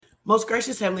Most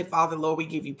gracious Heavenly Father, Lord, we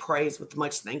give you praise with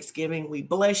much thanksgiving. We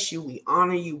bless you, we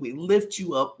honor you, we lift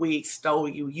you up, we extol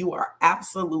you. You are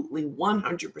absolutely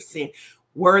 100%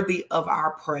 worthy of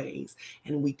our praise.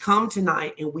 And we come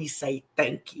tonight and we say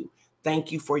thank you.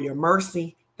 Thank you for your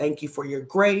mercy. Thank you for your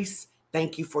grace.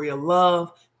 Thank you for your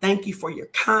love. Thank you for your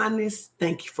kindness.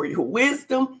 Thank you for your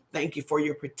wisdom. Thank you for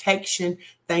your protection.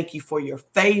 Thank you for your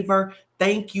favor.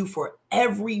 Thank you for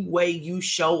every way you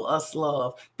show us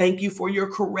love. Thank you for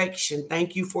your correction.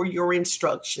 Thank you for your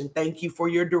instruction. Thank you for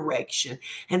your direction.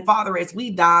 And Father, as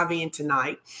we dive in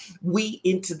tonight,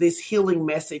 into this healing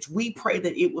message, we pray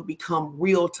that it would become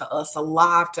real to us,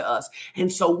 alive to us.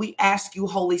 And so we ask you,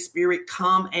 Holy Spirit,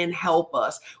 come and help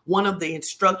us. One of the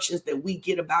instructions that we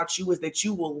get about you is that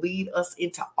you will lead us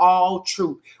into all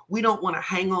truth. We don't want to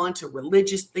hang on to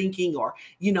religious thinking or,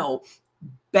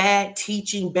 bad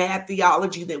teaching, bad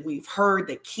theology that we've heard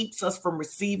that keeps us from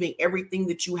receiving everything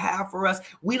that you have for us.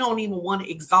 We don't even want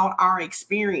to exalt our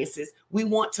experiences. We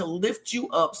want to lift you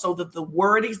up so that the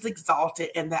word is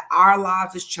exalted and that our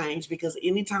lives is changed, because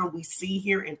anytime we see,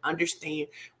 hear, and understand,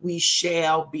 we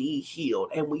shall be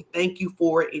healed. And we thank you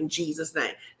for it in Jesus'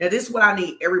 name. Now, this is what I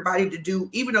need everybody to do,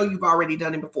 even though you've already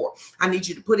done it before. I need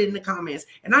you to put it in the comments,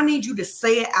 and I need you to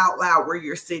say it out loud where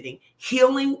you're sitting.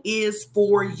 Healing is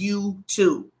for you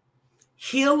too.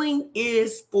 Healing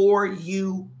is for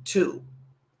you too.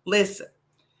 Listen,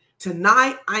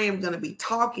 tonight I am going to be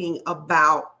talking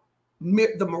about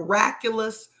the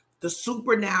miraculous, the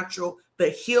supernatural, the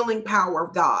healing power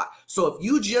of God. So if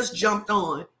you just jumped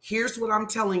on, here's what I'm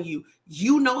telling you.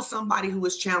 You know somebody who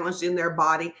is challenged in their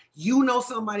body. You know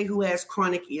somebody who has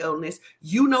chronic illness.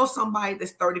 You know somebody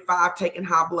that's 35 taking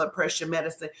high blood pressure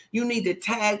medicine. You need to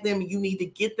tag them. You need to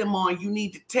get them on. You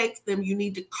need to text them. You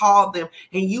need to call them.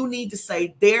 And you need to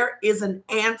say, there is an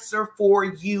answer for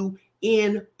you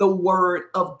in the word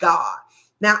of God.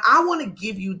 Now, I want to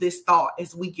give you this thought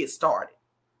as we get started.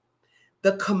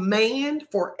 The command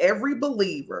for every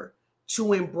believer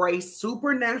to embrace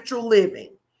supernatural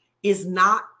living is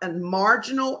not a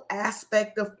marginal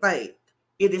aspect of faith.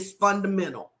 It is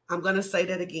fundamental. I'm going to say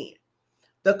that again.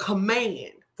 The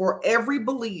command for every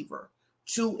believer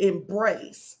to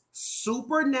embrace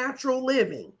supernatural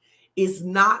living is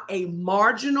not a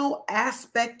marginal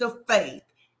aspect of faith.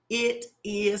 It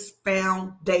is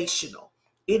foundational.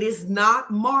 It is not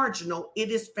marginal.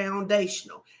 It is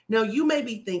foundational. Now, you may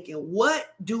be thinking,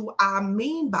 what do I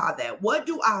mean by that? What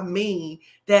do I mean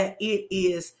that it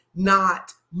is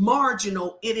not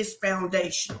marginal? It is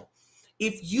foundational.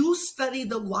 If you study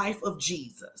the life of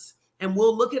Jesus, and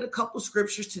we'll look at a couple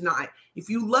scriptures tonight. If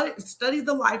you study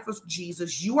the life of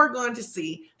Jesus, you are going to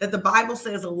see that the Bible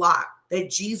says a lot, that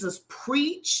Jesus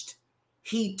preached,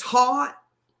 he taught,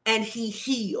 and he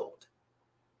healed.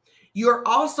 You're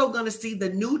also going to see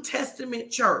the New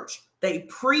Testament church. They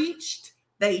preached,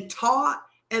 they taught,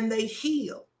 and they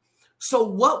healed. So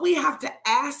what we have to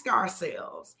ask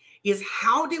ourselves is,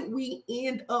 how did we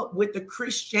end up with the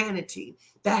Christianity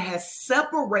that has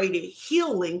separated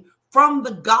healing from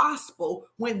the gospel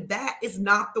when that is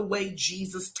not the way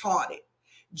Jesus taught it?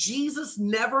 Jesus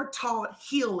never taught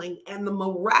healing and the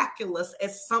miraculous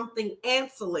as something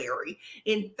ancillary.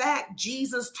 In fact,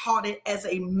 Jesus taught it as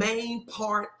a main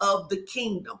part of the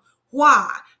kingdom.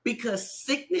 Why? Because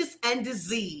sickness and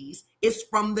disease is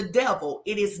from the devil.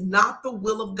 It is not the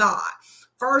will of God.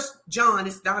 First John,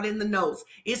 it's not in the notes.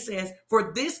 It says,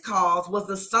 for this cause was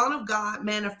the Son of God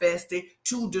manifested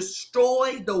to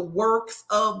destroy the works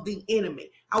of the enemy.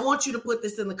 I want you to put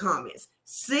this in the comments.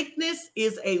 Sickness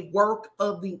is a work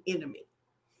of the enemy.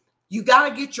 You got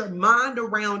to get your mind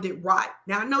around it right.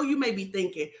 Now, I know you may be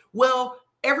thinking, well,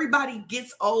 everybody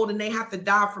gets old and they have to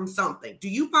die from something. Do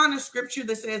you find a scripture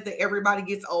that says that everybody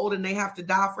gets old and they have to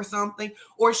die for something?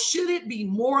 Or should it be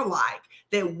more like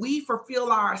that we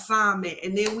fulfill our assignment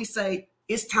and then we say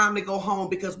it's time to go home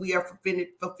because we have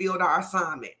fulfilled our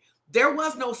assignment? There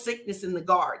was no sickness in the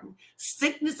garden.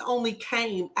 Sickness only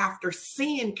came after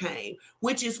sin came,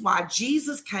 which is why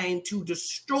Jesus came to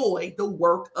destroy the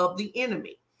work of the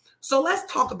enemy. So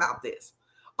let's talk about this.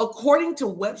 According to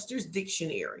Webster's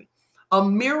dictionary, a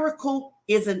miracle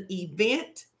is an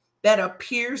event that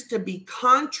appears to be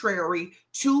contrary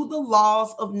to the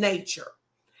laws of nature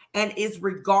and is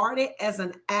regarded as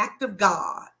an act of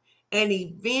God, an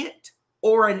event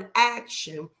or an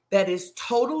action that is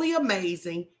totally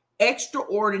amazing,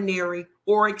 extraordinary,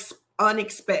 or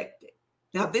unexpected.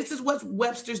 Now, this is what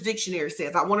Webster's dictionary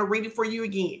says. I want to read it for you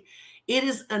again. It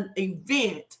is an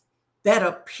event that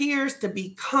appears to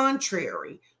be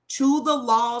contrary to the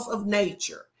laws of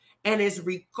nature and is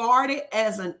regarded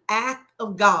as an act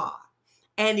of God,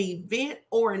 an event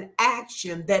or an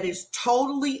action that is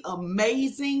totally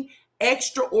amazing,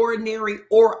 extraordinary,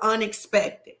 or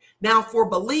unexpected. Now, for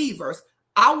believers,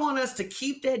 I want us to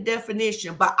keep that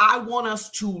definition, but I want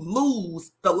us to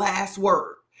lose the last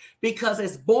word. Because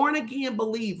as born again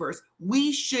believers,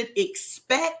 we should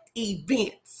expect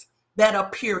events that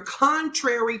appear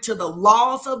contrary to the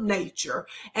laws of nature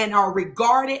and are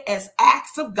regarded as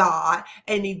acts of God,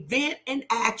 an event and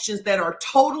actions that are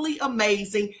totally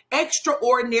amazing,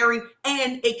 extraordinary,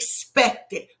 and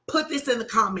expected. Put this in the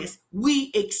comments.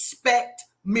 We expect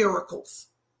miracles.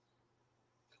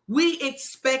 We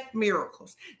expect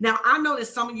miracles. Now, I know that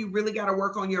some of you really got to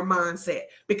work on your mindset,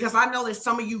 because I know that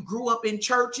some of you grew up in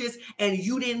churches and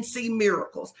you didn't see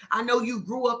miracles. I know you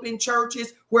grew up in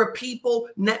churches where people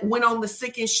went on the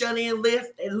sick and shut in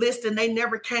list and they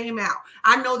never came out.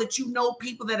 I know that you know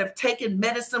people that have taken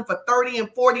medicine for 30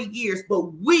 and 40 years, but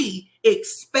we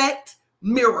expect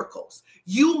miracles.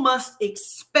 You must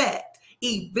expect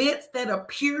events that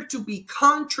appear to be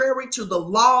contrary to the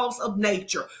laws of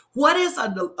nature. What is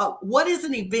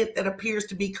an event that appears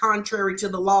to be contrary to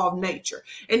the law of nature?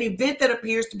 An event that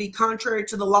appears to be contrary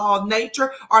to the law of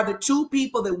nature are the two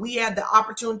people that we had the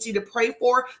opportunity to pray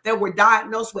for that were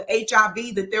diagnosed with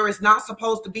HIV that there is not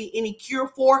supposed to be any cure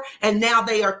for, and now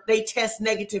they test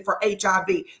negative for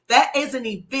HIV. That is an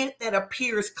event that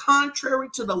appears contrary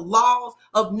to the laws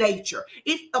of nature.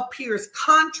 It appears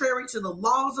contrary to the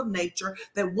laws of nature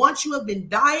that once you have been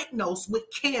diagnosed with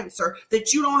cancer,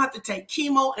 that you don't have to take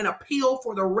chemo and a pill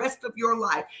for the rest of your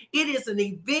life. It is an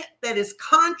event that is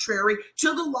contrary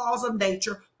to the laws of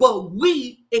nature, but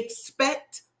we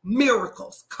expect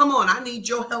miracles. Come on, I need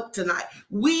your help tonight.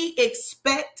 We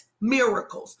expect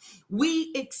miracles.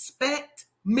 We expect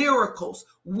miracles.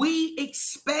 We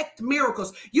expect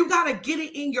miracles. You got to get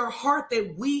it in your heart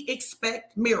that we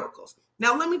expect miracles.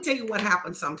 Now, let me tell you what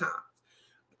happens sometimes.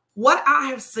 What I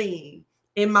have seen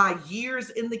in my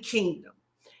years in the kingdom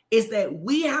is that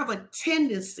we have a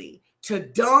tendency to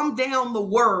dumb down the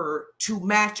word to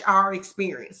match our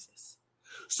experiences.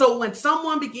 So when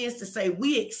someone begins to say,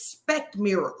 we expect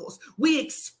miracles, we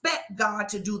expect God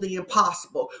to do the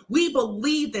impossible, we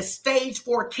believe that stage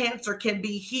 4 cancer can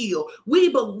be healed, we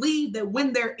believe that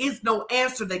when there is no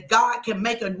answer, that God can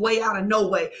make a way out of no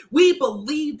way, we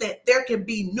believe that there can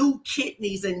be new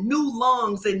kidneys and new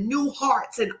lungs and new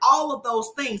hearts and all of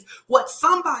those things. What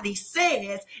somebody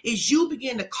says is you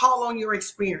begin to call on your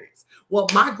experience. Well,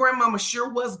 my grandmama sure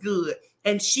was good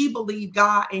and she believed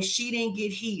God and she didn't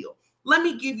get healed. Let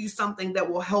me give you something that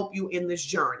will help you in this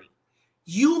journey.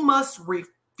 You must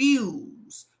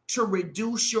refuse to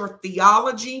reduce your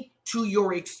theology to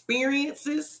your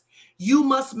experiences. You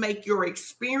must make your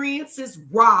experiences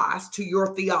rise to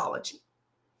your theology.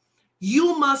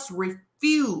 You must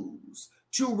refuse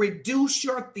to reduce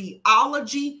your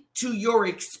theology to your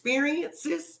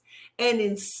experiences, and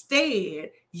instead,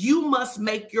 you must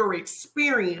make your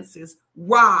experiences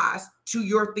rise to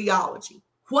your theology.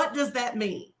 What does that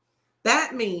mean?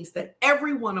 That means that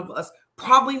every one of us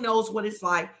probably knows what it's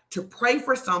like to pray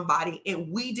for somebody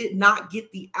and we did not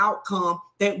get the outcome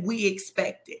that we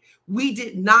expected. We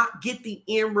did not get the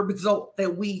end result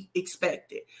that we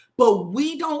expected. But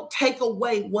we don't take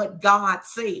away what God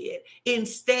said.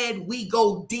 Instead, we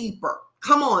go deeper.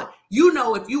 Come on. You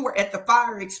know, if you were at the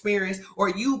fire experience or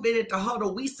you've been at the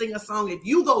huddle, we sing a song, if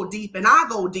you go deep and I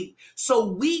go deep. So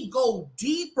we go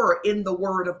deeper in the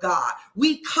word of God.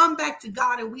 We come back to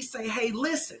God and we say, hey,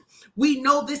 listen, we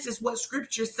know this is what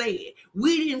scripture said.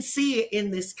 We didn't see it in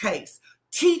this case.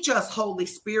 Teach us, Holy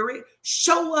Spirit.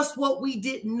 Show us what we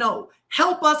didn't know.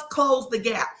 Help us close the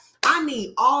gap. I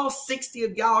need all 60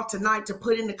 of y'all tonight to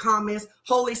put in the comments,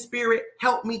 Holy Spirit,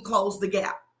 help me close the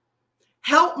gap.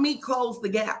 Help me close the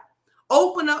gap.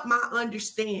 Open up my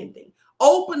understanding.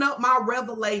 Open up my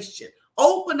revelation.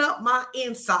 Open up my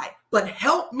insight. But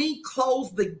help me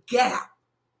close the gap.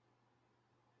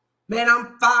 Man,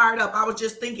 I'm fired up. I was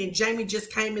just thinking, Jamie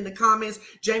just came in the comments.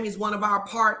 Jamie's one of our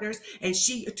partners. And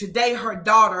yesterday her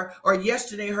daughter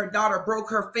broke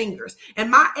her fingers. And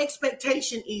my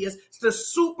expectation is the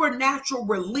supernatural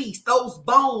release, those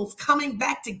bones coming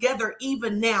back together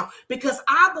even now. Because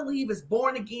I believe as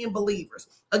born again believers,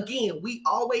 again, we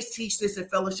always teach this in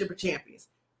Fellowship of Champions.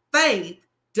 Faith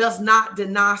does not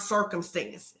deny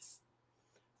circumstances.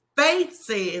 Faith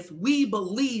says we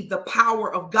believe the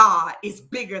power of God is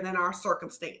bigger than our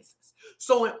circumstances.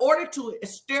 So in order to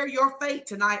stir your faith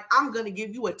tonight, I'm going to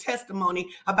give you a testimony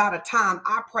about a time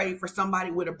I prayed for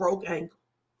somebody with a broke ankle.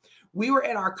 We were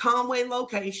at our Conway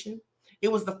location.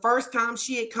 It was the first time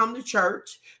she had come to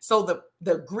church. So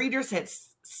the greeters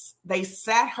they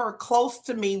sat her close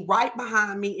to me, right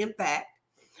behind me, in fact.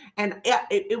 And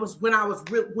it was when I was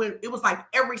when it was like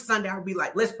every Sunday I would be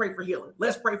like, let's pray for healing.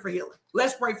 Let's pray for healing.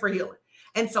 Let's pray for healing.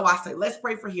 And so I say, let's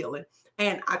pray for healing.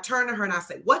 And I turn to her and I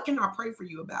say, what can I pray for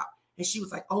you about? And she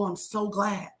was like, oh, I'm so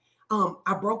glad.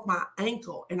 I broke my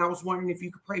ankle and I was wondering if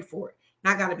you could pray for it.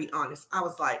 And I got to be honest. I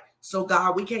was like, so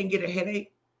God, we can't get a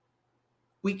headache.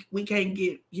 We can't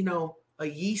get, a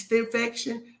yeast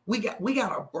infection. We got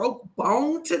a broke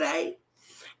bone today.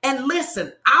 And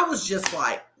listen, I was just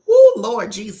like, oh,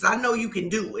 Lord Jesus, I know you can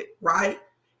do it, right?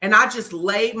 And I just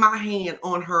laid my hand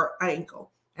on her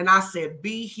ankle and I said,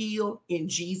 be healed in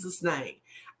Jesus' name.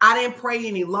 I didn't pray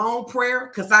any long prayer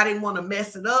because I didn't want to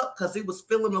mess it up because it was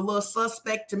feeling a little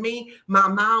suspect to me. My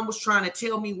mind was trying to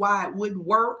tell me why it wouldn't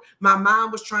work. My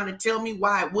mind was trying to tell me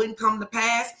why it wouldn't come to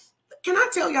pass. Can I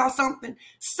tell y'all something?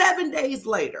 7 days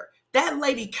later, that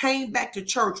lady came back to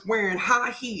church wearing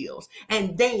high heels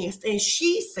and danced. And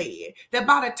she said that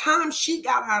by the time she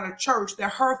got out of church,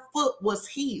 that her foot was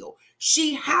healed.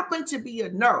 She happened to be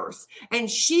a nurse and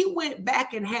she went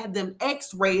back and had them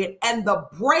x-rayed and the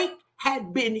break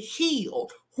had been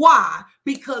healed. Why?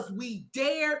 Because we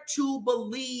dare to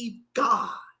believe God.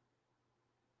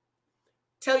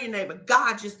 Tell your neighbor,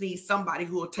 God just needs somebody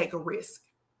who will take a risk.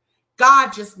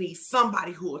 God just needs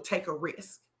somebody who will take a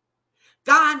risk.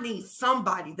 God needs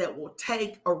somebody that will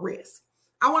take a risk.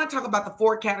 I want to talk about the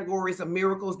 4 categories of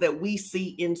miracles that we see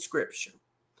in Scripture.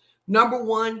 Number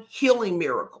 1, healing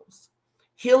miracles.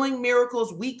 Healing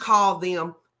miracles, we call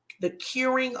them the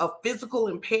curing of physical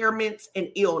impairments and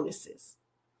illnesses.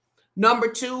 Number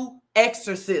 2,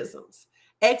 exorcisms.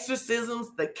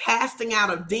 Exorcisms, the casting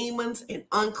out of demons and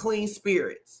unclean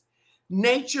spirits.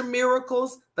 Nature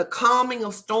miracles, the calming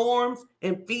of storms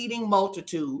and feeding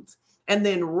multitudes. And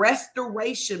then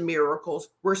restoration miracles,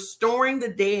 restoring the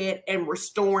dead and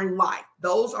restoring life.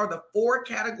 Those are the 4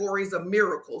 categories of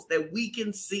miracles that we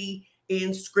can see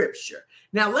in Scripture.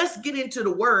 Now let's get into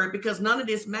the word because none of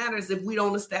this matters if we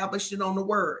don't establish it on the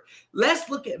word. Let's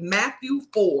look at Matthew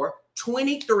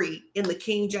 4:23 in the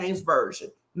King James Version.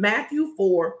 Matthew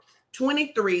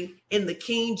 4:23 in the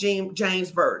King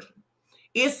James Version.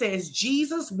 It says,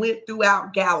 Jesus went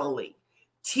throughout Galilee,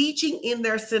 teaching in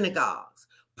their synagogues,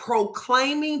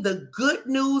 proclaiming the good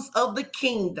news of the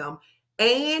kingdom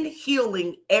and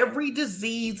healing every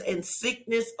disease and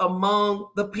sickness among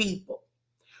the people.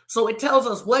 So it tells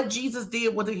us what Jesus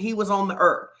did when he was on the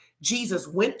earth. Jesus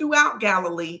went throughout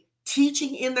Galilee,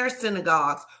 teaching in their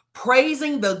synagogues,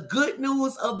 praising the good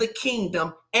news of the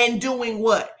kingdom and doing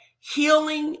what?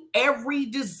 Healing every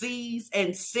disease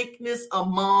and sickness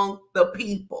among the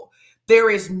people. There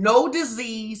is no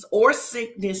disease or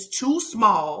sickness too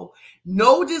small,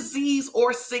 no disease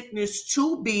or sickness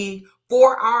too big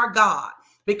for our God.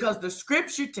 Because the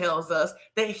Scripture tells us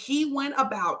that he went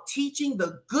about teaching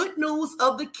the good news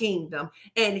of the kingdom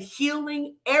and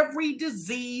healing every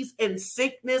disease and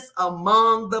sickness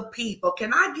among the people.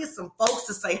 Can I get some folks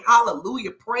to say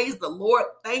hallelujah, praise the Lord,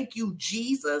 thank you,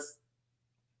 Jesus?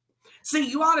 See,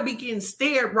 you ought to be getting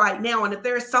stared right now. And if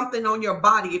there's something on your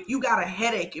body, if you got a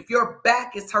headache, if your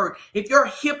back is hurt, if your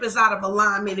hip is out of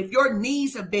alignment, if your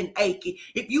knees have been achy,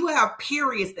 if you have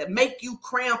periods that make you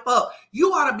cramp up,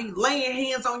 you ought to be laying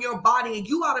hands on your body and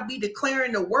you ought to be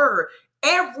declaring the word.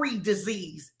 Every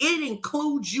disease, it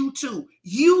includes you too.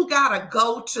 You got to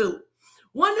go too.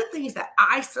 One of the things that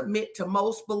I submit to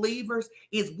most believers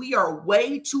is we are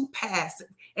way too passive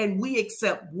and we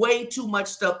accept way too much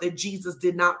stuff that Jesus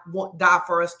did not die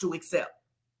for us to accept.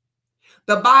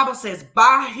 The Bible says,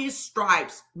 by his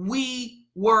stripes, we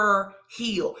were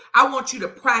healed. I want you to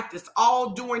practice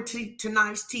all during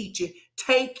tonight's teaching.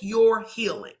 Take your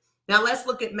healing. Now let's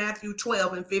look at Matthew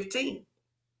 12:15.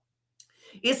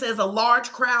 It says a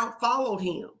large crowd followed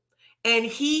him and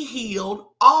he healed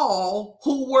all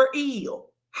who were ill.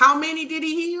 How many did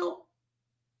he heal?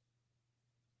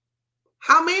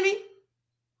 How many?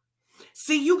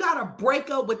 See, you got to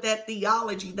break up with that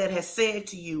theology that has said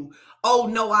to you, oh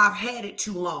no, I've had it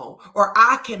too long, or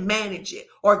I can manage it,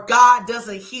 or God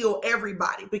doesn't heal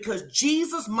everybody, because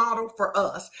Jesus modeled for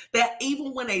us that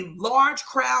even when a large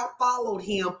crowd followed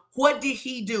him, what did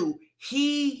he do?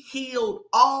 He healed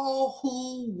all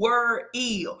who were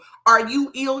ill. Are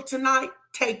you ill tonight?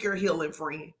 Take your healing,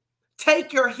 friend.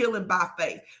 Take your healing by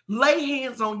faith. Lay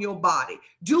hands on your body.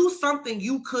 Do something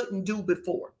you couldn't do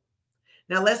before.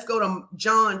 Now let's go to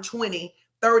John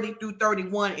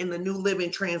 20:30-31 in the New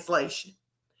Living Translation.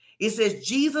 It says,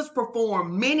 Jesus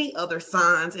performed many other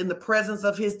signs in the presence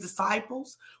of his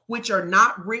disciples, which are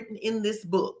not written in this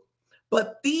book.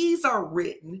 But these are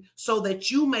written so that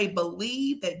you may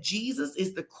believe that Jesus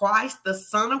is the Christ, the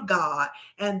Son of God,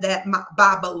 and that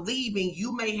by believing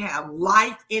you may have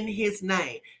life in his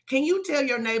name. Can you tell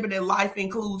your neighbor that life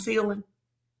includes healing?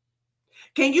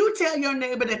 Can you tell your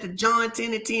neighbor that the John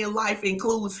 10:10 life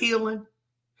includes healing?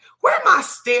 Where are my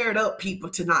stirred up people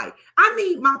tonight? I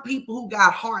need my people who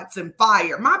got hearts and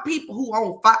fire. My people who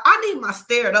on fire. I need my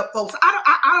stirred up folks.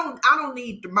 I don't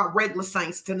need my regular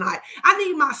saints tonight. I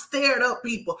need my stirred up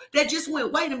people that just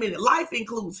went, wait a minute, life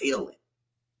includes healing.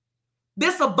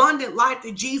 This abundant life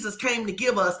that Jesus came to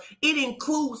give us, it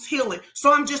includes healing.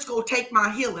 So I'm just going to take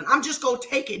my healing. I'm just going to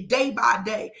take it day by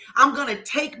day. I'm going to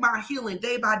take my healing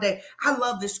day by day. I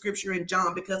love this scripture in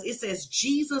John because it says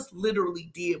Jesus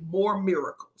literally did more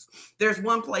miracles. There's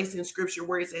one place in scripture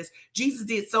where it says Jesus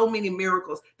did so many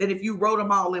miracles that if you wrote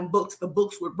them all in books, the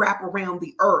books would wrap around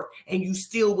the earth and you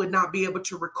still would not be able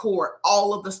to record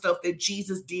all of the stuff that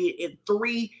Jesus did in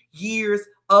 3 years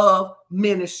of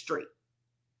ministry.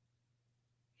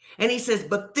 And he says,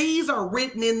 but these are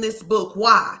written in this book.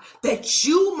 Why? That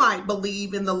you might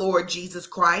believe in the Lord Jesus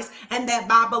Christ, and that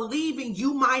by believing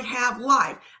you might have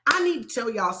life. I need to tell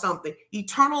y'all something.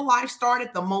 Eternal life started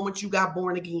the moment you got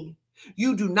born again.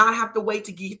 You do not have to wait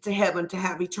to get to heaven to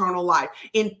have eternal life.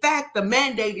 In fact, the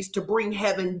mandate is to bring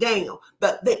heaven down.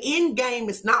 The end game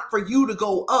is not for you to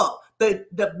go up.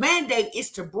 The mandate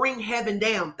is to bring heaven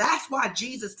down. That's why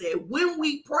Jesus said, when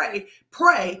we pray,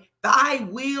 thy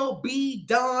will be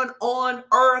done on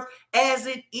earth as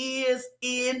it is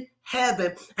in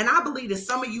heaven. And I believe that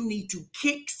some of you need to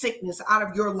kick sickness out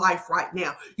of your life right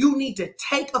now. You need to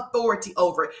take authority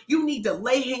over it. You need to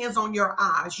lay hands on your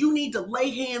eyes. You need to lay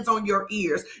hands on your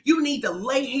ears. You need to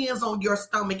lay hands on your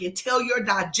stomach and tell your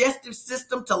digestive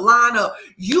system to line up.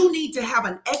 You need to have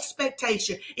an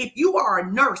expectation. If you are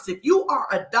a nurse, if you are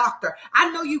a doctor,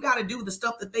 I know you got to do the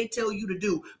stuff that they tell you to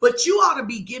do, but you ought to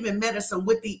be given medicine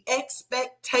with the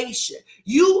expectation.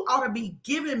 You ought to be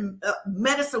given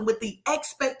medicine with the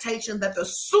expectation that the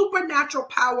supernatural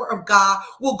power of God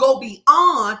will go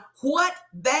beyond what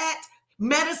that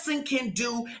medicine can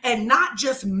do, and not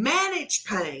just manage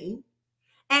pain,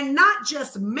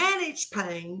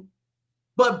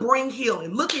 but bring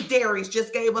healing. Look at Darius,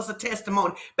 just gave us a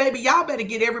testimony. Baby, y'all better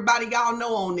get everybody y'all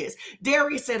know on this.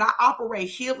 Darius said, I operate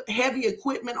heavy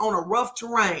equipment on a rough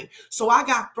terrain. So I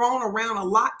got thrown around a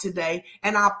lot today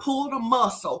and I pulled a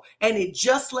muscle and it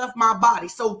just left my body.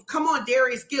 So come on,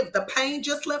 Darius, the pain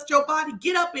just left your body.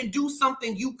 Get up and do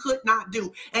something you could not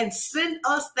do and send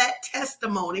us that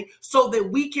testimony so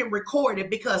that we can record it,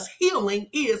 because healing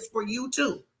is for you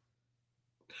too.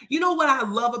 You know what I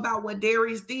love about what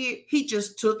Darius did? He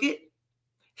just took it.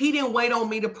 He didn't wait on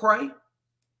me to pray.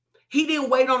 He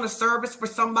didn't wait on the service for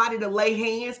somebody to lay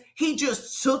hands. He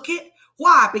just took it.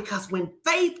 Why? Because when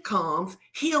faith comes,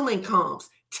 healing comes.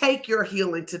 Take your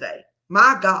healing today.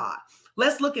 My God.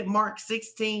 Let's look at Mark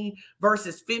 16,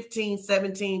 verses 15,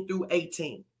 17 through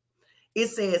 18. It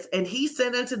says, and he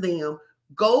said unto them,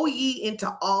 go ye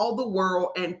into all the world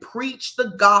and preach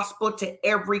the gospel to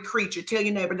every creature. Tell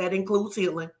your neighbor that includes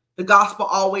healing. The gospel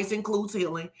always includes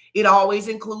healing. It always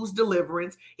includes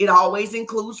deliverance. It always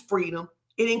includes freedom.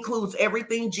 It includes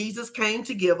everything Jesus came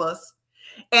to give us.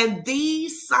 And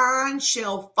these signs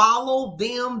shall follow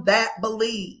them that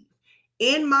believe.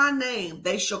 In my name,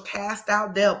 they shall cast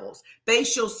out devils. They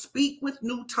shall speak with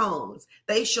new tongues.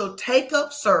 They shall take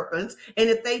up serpents. And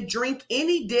if they drink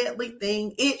any deadly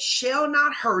thing, it shall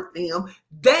not hurt them.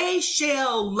 They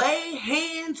shall lay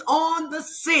hands on the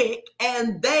sick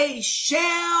and they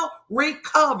shall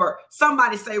recover.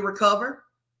 Somebody say recover.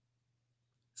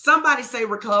 Somebody say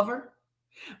recover.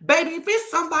 Baby, if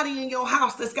it's somebody in your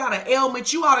house that's got an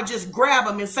ailment, you ought to just grab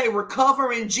them and say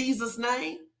recover in Jesus'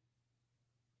 name.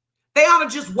 They ought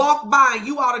to just walk by and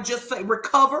you ought to just say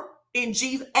recover in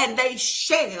Jesus, and they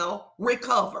shall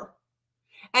recover.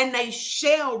 And they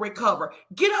shall recover.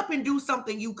 Get up and do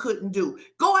something you couldn't do.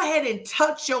 Go ahead and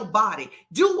touch your body.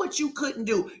 Do what you couldn't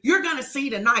do. You're going to see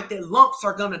tonight that lumps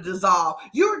are going to dissolve.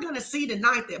 You're going to see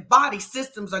tonight that body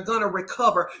systems are going to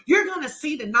recover. You're going to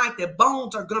see tonight that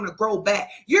bones are going to grow back.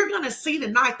 You're going to see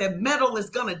tonight that metal is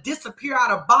going to disappear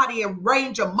out of body and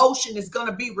range of motion is going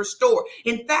to be restored.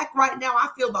 In fact, right now, I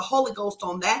feel the Holy Ghost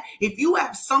on that. If you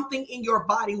have something in your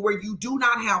body where you do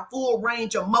not have full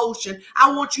range of motion,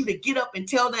 I want you to get up and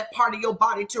tell tell that part of your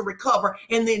body to recover,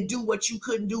 and then do what you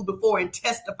couldn't do before and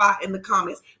testify in the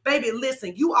comments. Baby,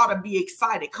 listen, you ought to be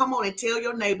excited. Come on and tell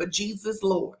your neighbor, Jesus is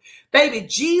Lord. Baby,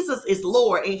 Jesus is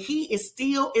Lord, and he is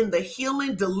still in the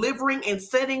healing, delivering, and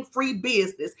setting free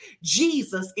business.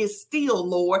 Jesus is still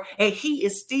Lord, and he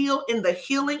is still in the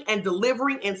healing and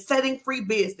delivering and setting free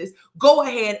business. Go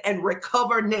ahead and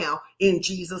recover now in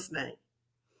Jesus' name.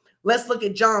 Let's look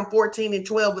at John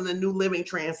 14:12 in the New Living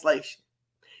Translation.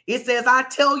 It says, I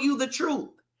tell you the truth.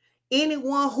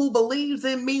 Anyone who believes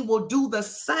in me will do the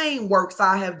same works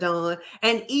I have done,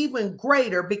 and even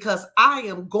greater, because I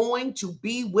am going to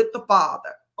be with the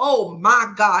Father. Oh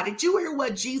my God. Did you hear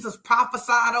what Jesus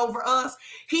prophesied over us?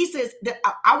 He says,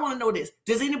 I want to know this.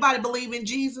 Does anybody believe in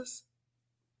Jesus?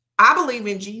 I believe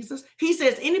in Jesus. He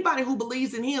says, anybody who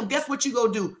believes in him, guess what you go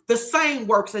do? The same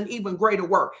works and even greater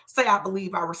work. Say, I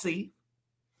believe, I receive.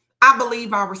 I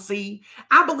believe, I receive.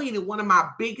 I believe that one of my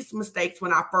biggest mistakes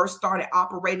when I first started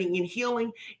operating in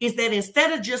healing is that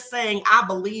instead of just saying, I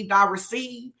believed, I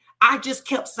received, I just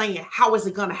kept saying, how is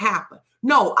it going to happen?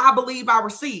 No, I believe, I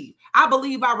receive. I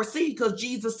believe, I receive because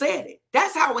Jesus said it.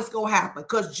 That's how it's going to happen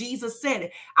because Jesus said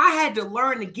it. I had to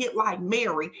learn to get like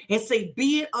Mary and say,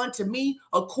 be it unto me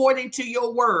according to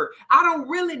your word. I don't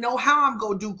really know how I'm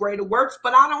going to do greater works,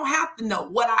 but I don't have to know.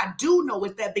 What I do know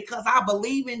is that because I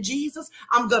believe in Jesus,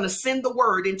 I'm going to send the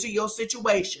word into your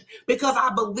situation. Because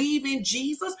I believe in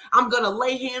Jesus, I'm going to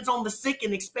lay hands on the sick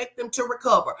and expect them to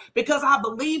recover. Because I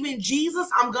believe in Jesus,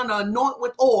 I'm going to anoint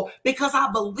with oil. Because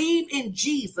I believe in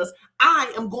Jesus,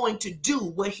 I am going to do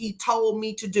what he told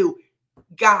me to do.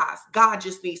 Guys, God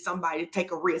just needs somebody to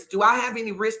take a risk. Do I have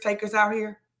any risk takers out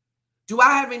here? Do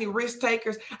I have any risk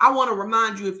takers? I want to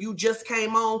remind you, if you just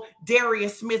came on,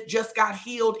 Darius Smith just got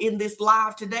healed in this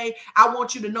live today. I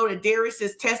want you to know that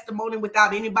Darius's testimony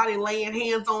without anybody laying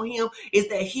hands on him is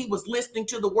that he was listening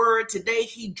to the word. Today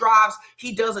he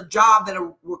does a job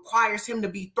that requires him to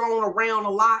be thrown around a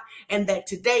lot, and that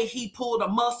today he pulled a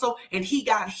muscle and he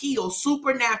got healed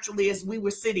supernaturally as we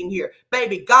were sitting here.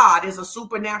 Baby, God is a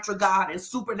supernatural God, and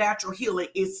supernatural healing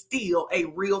is still a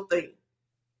real thing.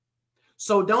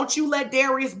 So don't you let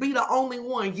Darius be the only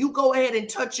one. You go ahead and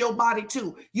touch your body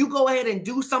too. You go ahead and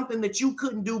do something that you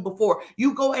couldn't do before.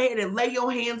 You go ahead and lay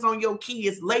your hands on your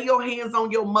kids. Lay your hands on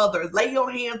your mother. Lay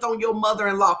your hands on your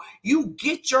mother-in-law. You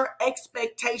get your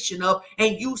expectation up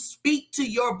and you speak to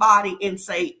your body and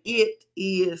say, it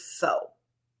is so.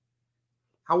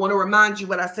 I want to remind you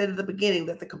what I said at the beginning,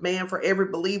 that the command for every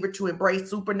believer to embrace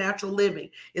supernatural living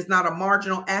is not a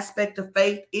marginal aspect of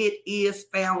faith. It is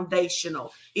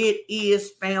foundational. It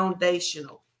is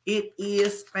foundational. It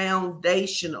is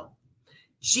foundational.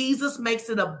 Jesus makes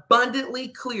it abundantly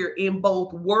clear in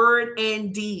both word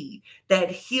and deed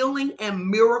that healing and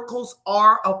miracles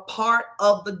are a part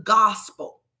of the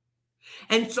gospel.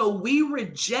 And so we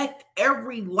reject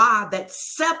every lie that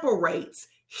separates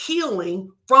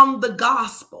healing from the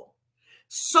gospel.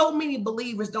 So many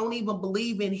believers don't even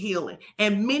believe in healing,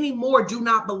 and many more do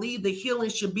not believe that healing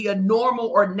should be a normal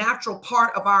or natural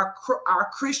part of our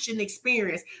Christian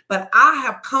experience. But I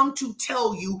have come to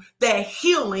tell you that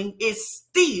healing is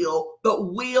still the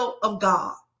will of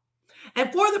God.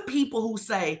 And for the people who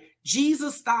say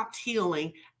Jesus stopped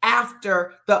healing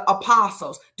after the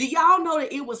apostles, do y'all know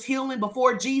that it was healing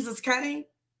before Jesus came?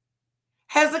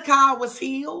 Hezekiah was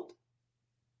healed.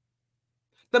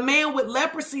 The man with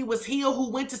leprosy was healed who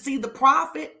went to see the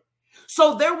prophet.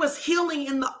 So there was healing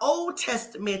in the Old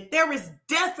Testament. There is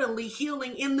definitely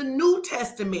healing in the New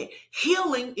Testament.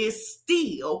 Healing is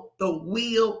still the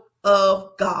will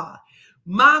of God.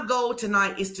 My goal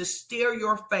tonight is to stir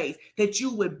your faith, that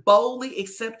you would boldly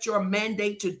accept your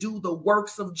mandate to do the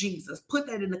works of Jesus. Put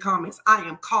that in the comments. I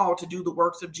am called to do the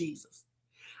works of Jesus.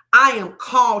 I am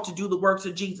called to do the works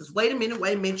of Jesus. Wait a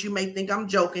minute. You may think I'm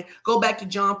joking. Go back to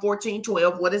John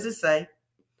 14:12. What does it say?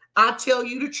 I tell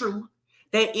you the truth,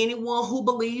 that anyone who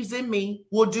believes in me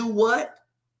will do what?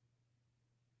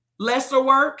 Lesser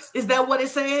works? Is that what it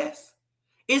says?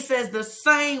 It says the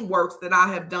same works that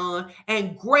I have done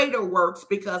and greater works,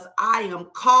 because I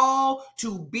am called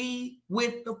to be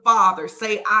with the Father.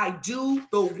 Say, I do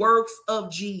the works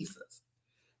of Jesus.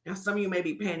 Now, some of you may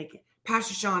be panicking.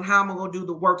 Pastor Sean, how am I going to do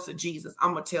the works of Jesus?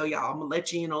 I'm going to tell y'all. I'm going to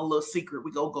let you in on a little secret.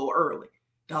 We're going to go early.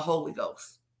 The Holy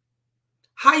Ghost.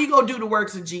 How you going to do the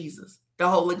works of Jesus? The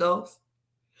Holy Ghost.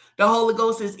 The Holy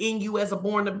Ghost is in you as a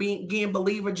born-again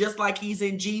believer, just like he's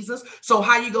in Jesus. So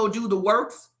how you going to do the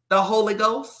works? The Holy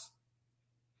Ghost.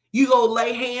 You go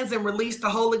lay hands and release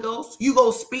the Holy Ghost. You go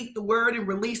speak the word and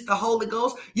release the Holy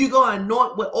Ghost. You go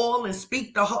anoint with oil and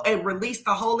speak and release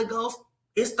the Holy Ghost.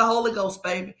 It's the Holy Ghost,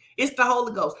 baby. It's the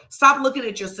Holy Ghost. Stop looking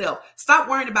at yourself. Stop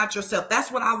worrying about yourself. That's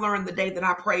what I learned the day that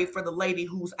I prayed for the lady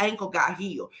whose ankle got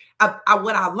healed.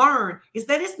 What I learned is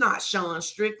that it's not Sean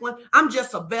Strickland. I'm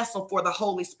just a vessel for the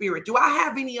Holy Spirit. Do I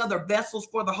have any other vessels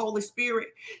for the Holy Spirit?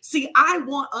 See, I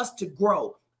want us to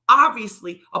grow.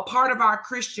 Obviously, a part of our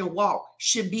Christian walk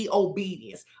should be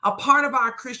obedience. A part of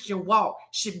our Christian walk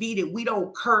should be that we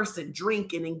don't curse and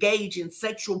drink and engage in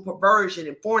sexual perversion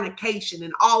and fornication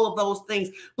and all of those things.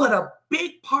 But a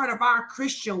big part of our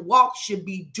Christian walk should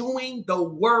be doing the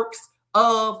works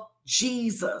of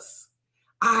Jesus.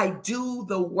 I do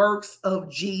the works of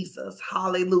Jesus.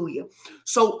 Hallelujah.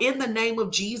 So in the name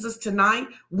of Jesus tonight,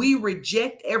 we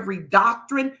reject every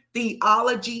doctrine,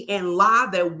 theology, and lie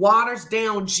that waters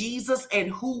down Jesus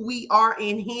and who we are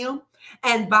in him.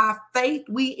 And by faith,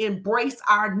 we embrace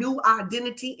our new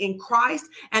identity in Christ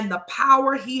and the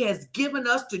power he has given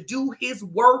us to do his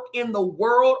work in the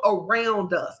world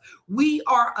around us. We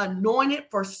are anointed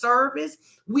for service.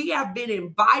 We have been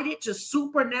invited to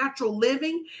supernatural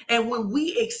living. And when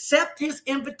we accept his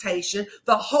invitation,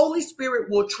 the Holy Spirit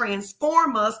will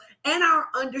transform us and our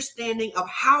understanding of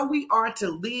how we are to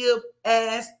live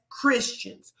as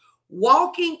Christians.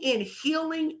 Walking in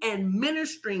healing and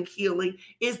ministering healing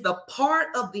is the part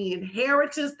of the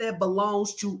inheritance that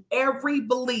belongs to every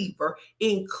believer,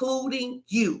 including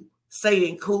you. Say,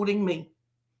 including me.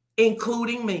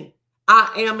 Including me.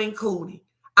 I am included.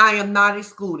 I am not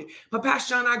excluded. But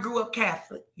Pastor John, I grew up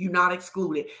Catholic. You're not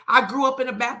excluded. I grew up in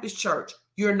a Baptist church.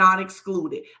 You're not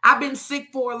excluded. I've been sick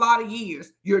for a lot of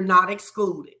years. You're not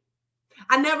excluded.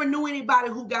 I never knew anybody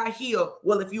who got healed.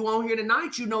 Well, if you on here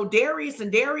tonight, you know Darius,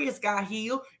 and Darius got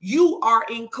healed. You are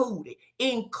included,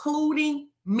 including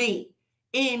me,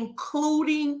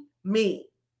 including me.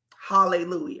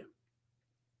 Hallelujah.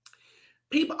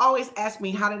 People always ask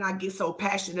me, how did I get so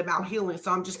passionate about healing?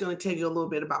 So I'm just going to tell you a little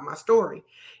bit about my story.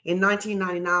 In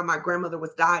 1999, my grandmother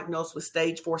was diagnosed with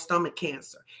stage 4 stomach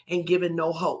cancer and given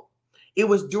no hope. It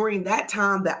was during that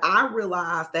time that I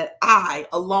realized that I,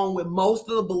 along with most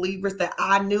of the believers that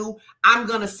I knew, I'm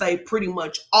going to say pretty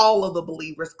much all of the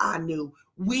believers I knew,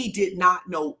 we did not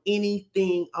know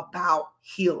anything about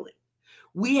healing.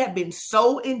 We had been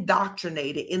so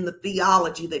indoctrinated in the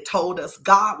theology that told us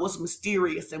God was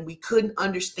mysterious and we couldn't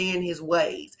understand his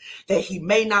ways, that he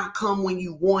may not come when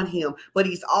you want him, but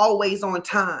he's always on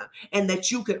time, and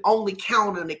that you could only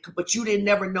count on it, but you didn't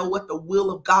never know what the will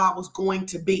of God was going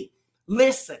to be.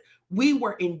 Listen, we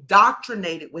were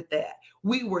indoctrinated with that.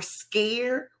 We were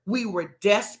scared, we were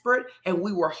desperate, and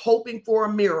we were hoping for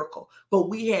a miracle, but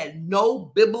we had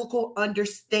no biblical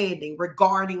understanding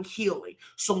regarding healing.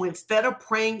 So instead of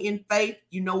praying in faith,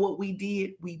 you know what we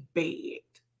did? We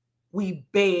begged. We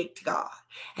begged God.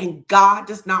 And God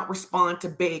does not respond to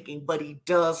begging, but he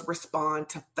does respond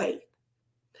to faith.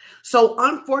 So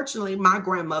unfortunately, my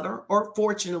grandmother, or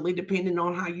fortunately, depending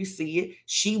on how you see it,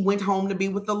 she went home to be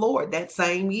with the Lord that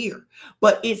same year.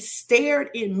 But it stared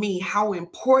in me how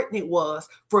important it was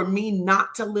for me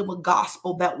not to live a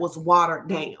gospel that was watered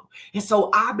down. And so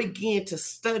I began to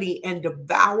study and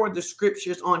devour the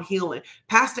scriptures on healing.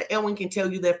 Pastor Elwin can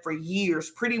tell you that for years,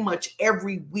 pretty much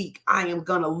every week, I am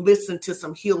going to listen to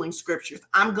some healing scriptures.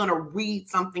 I'm going to read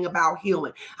something about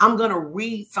healing. I'm going to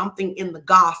read something in the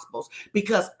Gospels,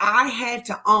 because I had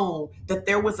to own that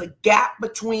there was a gap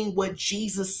between what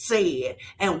Jesus said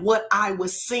and what I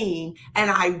was seeing, and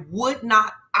I would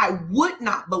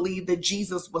not believe that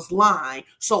Jesus was lying.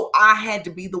 So I had to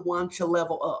be the one to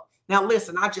level up. Now,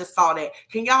 listen, I just saw that.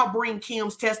 Can y'all bring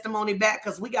Kim's testimony back?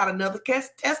 Because we got another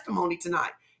testimony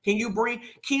tonight. Can you bring?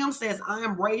 Kim says, I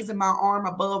am raising my arm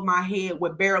above my head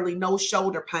with barely no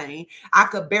shoulder pain. I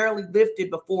could barely lift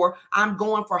it before. I'm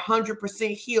going for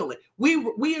 100% healing.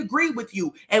 We agree with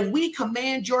you, and we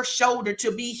command your shoulder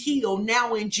to be healed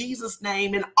now in Jesus'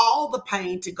 name, and all the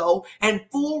pain to go, and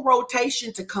full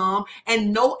rotation to come,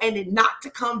 and it not to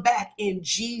come back in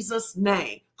Jesus'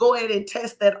 name. Go ahead and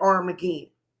test that arm again.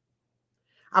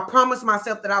 I promised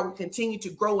myself that I would continue to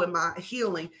grow in my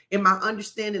healing, in my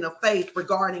understanding of faith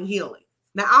regarding healing.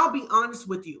 Now, I'll be honest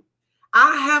with you.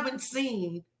 I haven't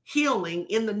seen healing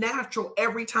in the natural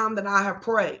every time that I have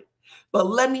prayed. But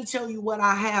let me tell you what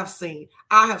I have seen.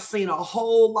 I have seen a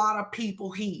whole lot of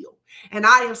people heal. And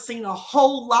I have seen a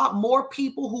whole lot more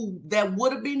people that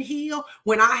would have been healed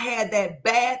when I had that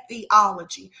bad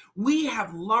theology. We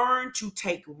have learned to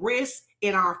take risks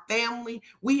in our family.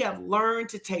 We have learned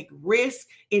to take risks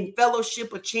in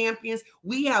Fellowship of Champions.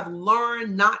 We have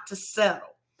learned not to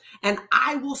settle. And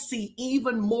I will see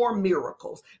even more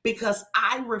miracles because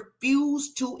I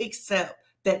refuse to accept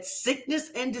that sickness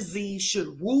and disease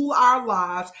should rule our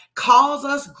lives, cause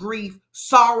us grief,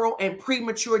 sorrow, and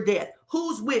premature death.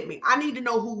 Who's with me? I need to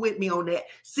know who with me on that.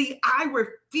 See, I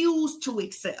refuse to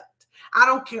accept. I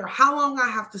don't care how long I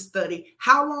have to study,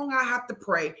 how long I have to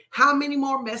pray, how many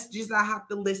more messages I have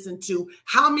to listen to,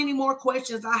 how many more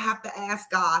questions I have to ask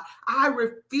God. I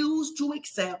refuse to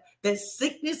accept that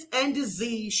sickness and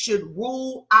disease should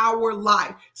rule our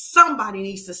life. Somebody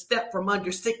needs to step from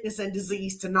under sickness and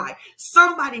disease tonight.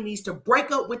 Somebody needs to break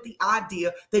up with the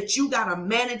idea that you got to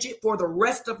manage it for the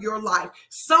rest of your life.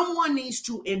 Someone needs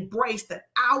to embrace that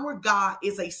our God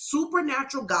is a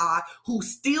supernatural God who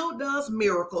still does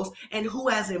miracles and who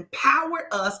has empowered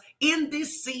us in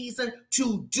this season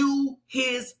to do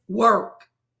his work.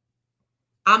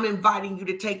 I'm inviting you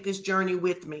to take this journey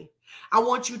with me. I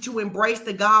want you to embrace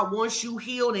that God wants you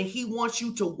healed and he wants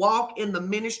you to walk in the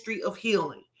ministry of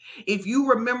healing. If you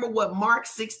remember what Mark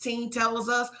 16 tells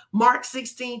us, Mark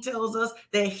 16 tells us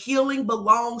that healing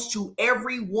belongs to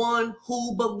everyone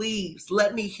who believes.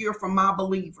 Let me hear from my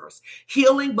believers.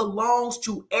 Healing belongs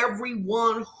to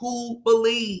everyone who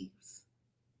believes.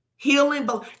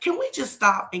 Can we just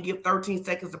stop and give 13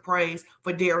 seconds of praise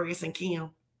for Darius and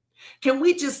Kim? Can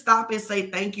we just stop and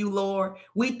say, thank you, Lord?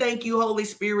 We thank you, Holy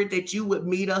Spirit, that you would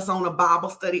meet us on a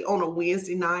Bible study on a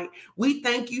Wednesday night. We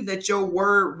thank you that your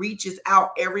word reaches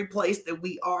out every place that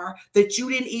we are, that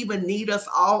you didn't even need us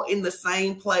all in the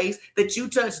same place, that you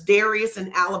touched Darius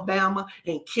in Alabama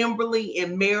and Kimberly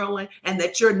in Maryland, and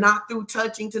that you're not through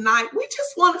touching tonight. We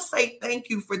just want to say thank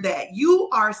you for that. You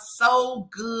are so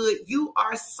good. You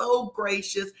are so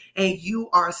gracious, and you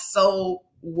are so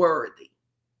worthy.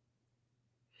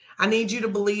 I need you to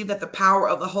believe that the power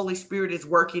of the Holy Spirit is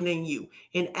working in you.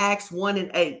 In Acts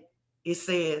 1:8, it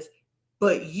says,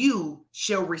 but you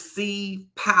shall receive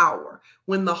power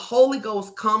when the Holy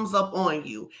Ghost comes up on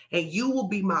you, and you will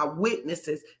be my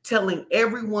witnesses, telling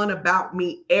everyone about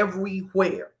me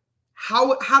everywhere.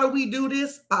 How do we do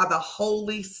this? By the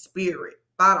Holy Spirit.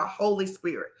 By the Holy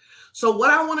Spirit. So what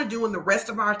I want to do in the rest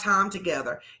of our time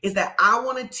together is that I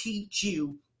want to teach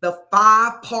you the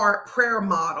 5-part prayer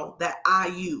model that I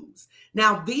use.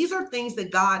 Now, these are things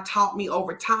that God taught me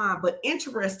over time, but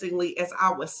interestingly, as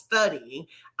I was studying,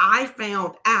 I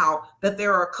found out that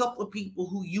there are a couple of people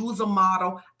who use a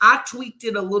model. I tweaked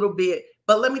it a little bit,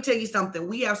 but let me tell you something.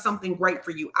 We have something great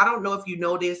for you. I don't know if you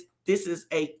know this. This is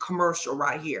a commercial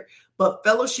right here, but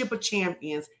Fellowship of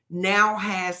Champions now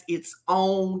has its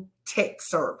own tech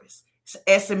service.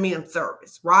 SMN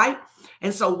service, right?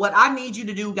 And so what I need you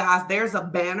to do, guys, there's a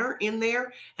banner in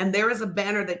there, and there is a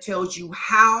banner that tells you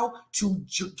how to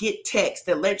get text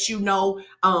that lets you know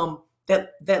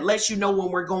that lets you know when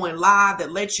we're going live,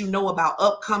 that lets you know about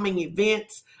upcoming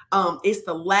events. It's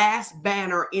the last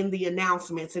banner in the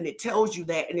announcements, and it tells you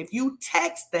that. And if you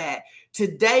text that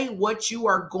today, what you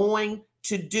are going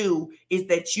to do is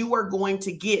that you are going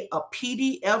to get a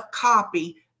PDF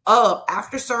copy of,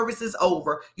 after service is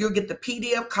over, you'll get the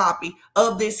PDF copy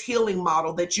of this healing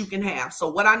model that you can have. So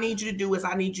what I need you to do is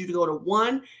I need you to go to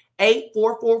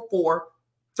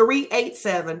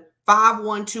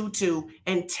 1-844-387-5122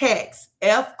 and text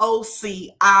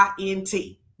FOCINT.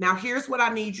 Now, here's what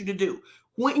I need you to do.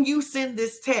 When you send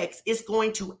this text, it's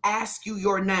going to ask you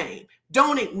your name.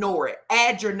 Don't ignore it.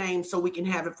 Add your name so we can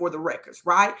have it for the records,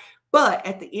 right? But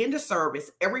at the end of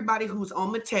service, everybody who's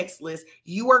on the text list,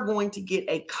 you are going to get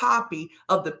a copy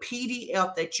of the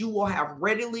PDF that you will have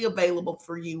readily available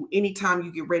for you anytime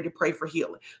you get ready to pray for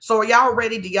healing. So are y'all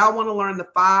ready? Do y'all want to learn the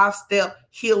 5-step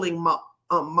healing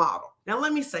model? Now,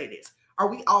 let me say this. Are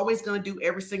we always going to do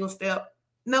every single step?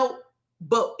 No,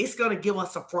 but it's going to give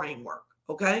us a framework,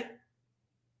 okay?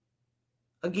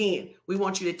 Again, we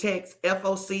want you to text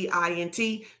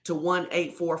FOCINT to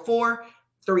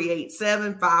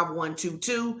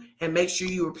 1-844-387-5122 and make sure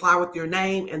you reply with your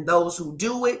name. And those who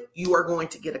do it, you are going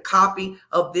to get a copy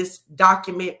of this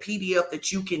document PDF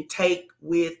that you can take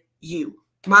with you.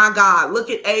 My God, look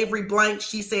at Avery Blank.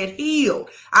 She said, healed.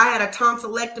 I had a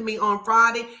tonsillectomy on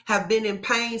Friday, have been in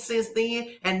pain since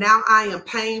then, and now I am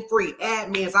pain-free.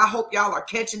 Admins, I hope y'all are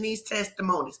catching these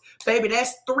testimonies. Baby,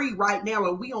 that's 3 right now,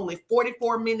 and we only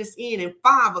 44 minutes in, and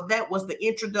 5 of that was the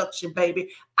introduction, baby.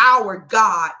 Our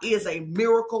God is a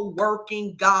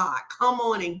miracle-working God. Come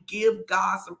on and give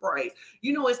God some praise.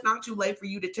 You know, it's not too late for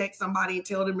you to text somebody and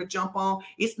tell them to jump on.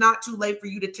 It's not too late for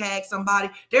you to tag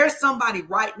somebody. There's somebody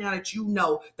right now that you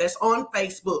know that's on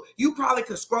Facebook. You probably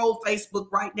could scroll Facebook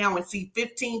right now and see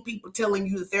 15 people telling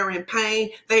you that they're in pain.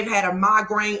 They've had a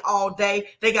migraine all day.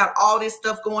 They got all this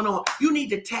stuff going on. You need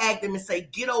to tag them and say,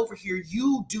 get over here.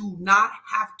 You do not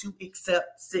have to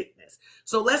accept sickness.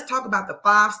 So let's talk about the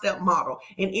 5-step model.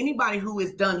 And And anybody who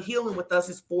has done healing with us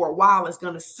is for a while is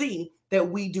going to see that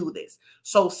we do this.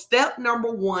 So step number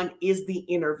one is the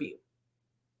interview.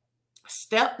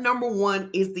 Step number one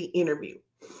is the interview.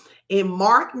 In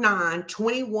Mark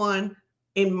 9:21,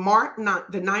 in Mark 9,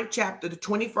 the 9th chapter, the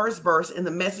 21st verse in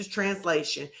the Message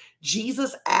translation,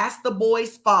 Jesus asked the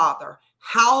boy's father,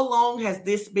 "How long has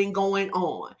this been going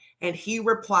on?" And he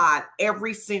replied,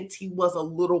 "Ever since he was a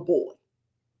little boy."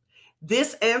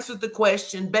 This answers the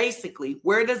question, basically,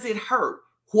 where does it hurt?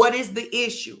 What is the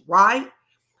issue, right?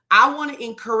 I want to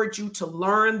encourage you to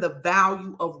learn the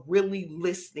value of really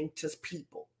listening to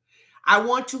people. I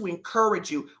want to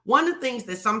encourage you. One of the things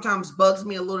that sometimes bugs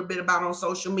me a little bit about on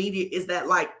social media is that,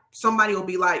 like, somebody will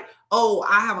be like, "Oh,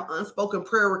 I have an unspoken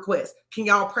prayer request. Can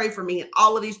y'all pray for me?" And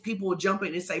all of these people will jump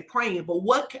in and say praying. But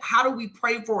how do we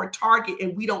pray for a target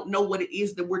and we don't know what it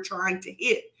is that we're trying to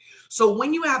hit? So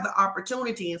when you have the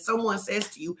opportunity and someone says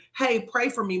to you, "Hey, pray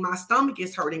for me, my stomach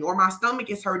is hurting," or "My stomach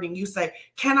is hurting," you say,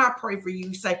 "Can I pray for you?"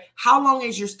 You say, "How long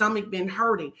has your stomach been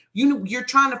hurting?" You're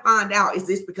trying to find out, is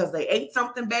this because they ate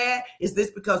something bad? Is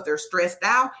this because they're stressed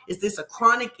out? Is this a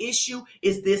chronic issue?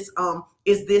 Is this a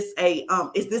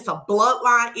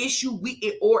bloodline issue?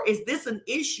 Or is this an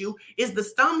issue? Is the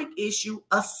stomach issue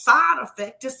a side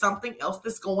effect to something else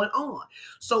that's going on?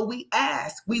 So we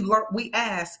ask.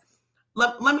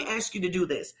 Let me ask you to do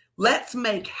this. Let's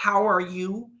make "how are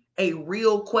you" a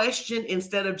real question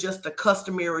instead of just a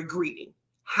customary greeting.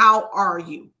 How are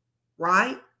you?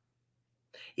 Right?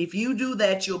 If you do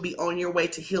that, you'll be on your way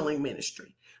to healing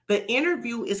ministry. The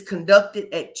interview is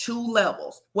conducted at 2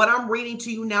 levels. What I'm reading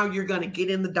to you now, you're going to get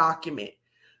in the document.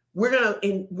 We're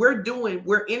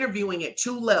interviewing at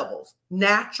 2 levels.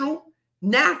 Natural.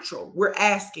 We're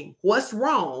asking, "What's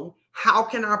wrong? How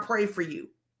can I pray for you?"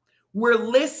 We're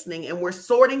listening and we're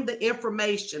sorting the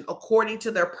information according to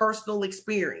their personal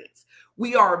experience.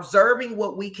 We are observing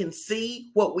what we can see,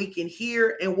 what we can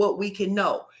hear, and what we can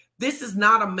know. This is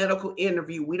not a medical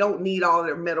interview. We don't need all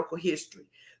their medical history.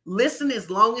 Listen as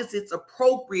long as it's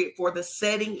appropriate for the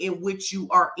setting in which you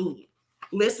are in.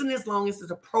 Listen as long as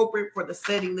it's appropriate for the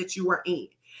setting that you are in.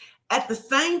 At the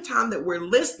same time that we're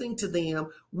listening to them,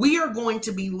 we are going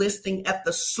to be listening at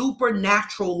the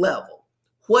supernatural level.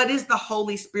 What is the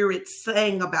Holy Spirit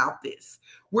saying about this?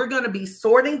 We're going to be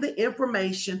sorting the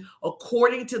information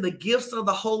according to the gifts of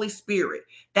the Holy Spirit.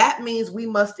 That means we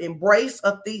must embrace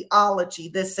a theology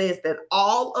that says that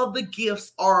all of the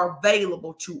gifts are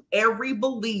available to every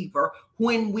believer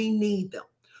when we need them.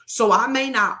 So I may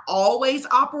not always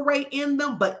operate in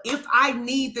them, but if I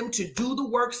need them to do the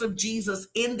works of Jesus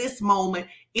in this moment,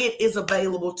 it is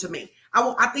available to me.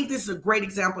 I think this is a great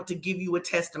example to give you a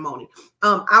testimony.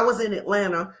 I was in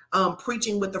Atlanta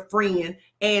preaching with a friend,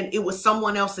 and it was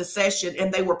someone else's session, and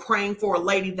they were praying for a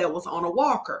lady that was on a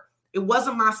walker. It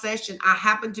wasn't my session. I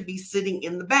happened to be sitting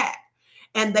in the back,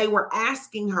 and they were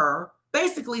asking her,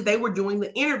 basically they were doing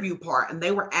the interview part, and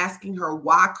they were asking her,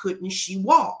 why couldn't she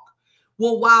walk?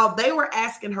 Well, while they were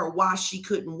asking her why she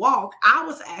couldn't walk, I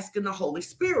was asking the Holy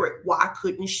Spirit, why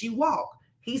couldn't she walk?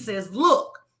 He says,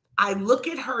 look, I look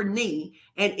at her knee,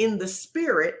 and in the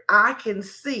spirit, I can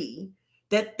see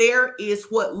that there is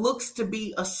what looks to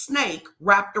be a snake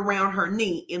wrapped around her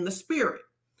knee in the spirit.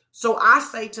 So I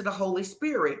say to the Holy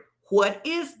Spirit, what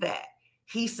is that?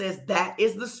 He says, that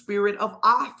is the spirit of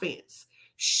offense.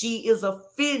 She is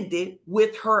offended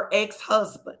with her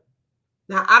ex-husband.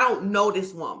 Now, I don't know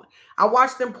this woman. I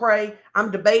watched them pray.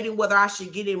 I'm debating whether I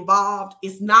should get involved.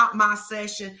 It's not my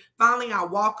session. Finally, I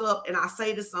walk up and I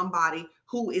say to somebody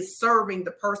who is serving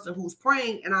the person who's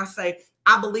praying, and I say,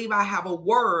 I believe I have a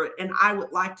word and I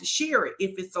would like to share it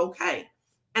if it's okay.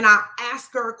 And I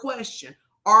ask her a question.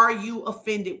 Are you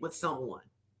offended with someone?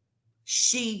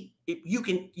 You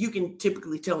can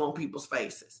typically tell on people's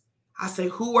faces. I say,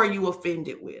 who are you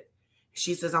offended with?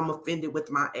 She says, I'm offended with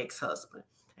my ex-husband.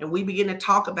 And we begin to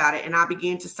talk about it. And I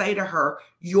began to say to her,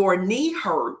 your knee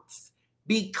hurts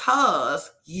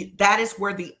because that is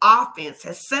where the offense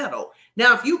has settled.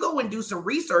 Now, if you go and do some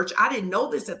research, I didn't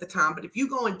know this at the time, but if you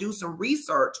go and do some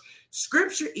research,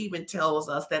 scripture even tells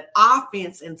us that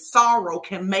offense and sorrow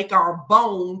can make our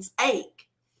bones ache.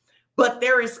 But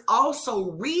there is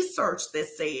also research that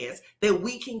says that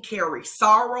we can carry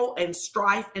sorrow and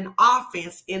strife and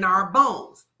offense in our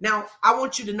bones. Now, I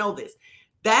want you to know this.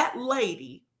 That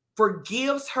lady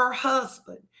forgives her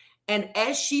husband. And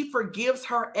as she forgives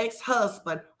her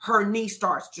ex-husband, her knee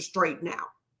starts to straighten out.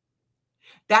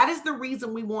 That is the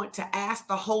reason we want to ask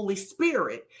the Holy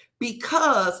Spirit,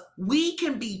 because we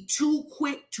can be too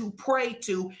quick to pray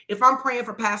to. If I'm praying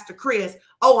for Pastor Chris,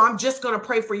 oh, I'm just going to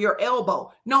pray for your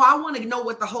elbow. No, I want to know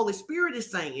what the Holy Spirit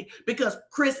is saying, because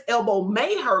Chris' elbow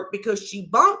may hurt because she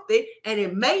bumped it, and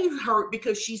it may hurt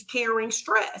because she's carrying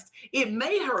stress. It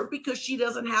may hurt because she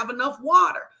doesn't have enough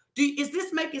water. Is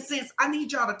this making sense? I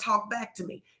need y'all to talk back to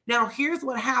me. Now, here's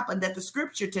what happened that the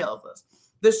scripture tells us.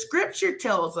 The scripture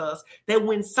tells us that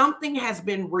when something has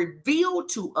been revealed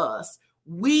to us,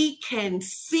 we can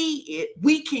see it,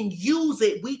 we can use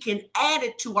it, we can add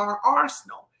it to our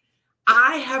arsenal.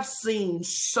 I have seen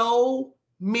so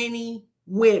many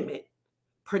women,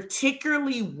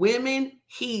 particularly women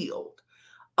healed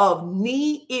of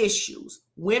knee issues,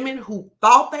 women who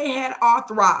thought they had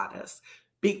arthritis,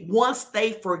 once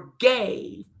they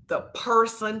forgave the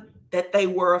person that they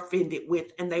were offended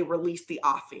with and they released the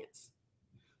offense.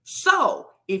 So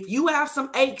if you have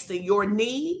some aches in your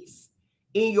knees,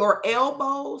 in your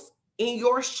elbows, in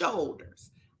your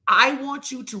shoulders, I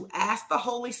want you to ask the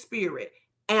Holy Spirit,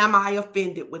 am I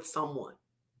offended with someone?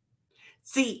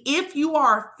 See, if you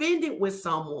are offended with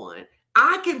someone,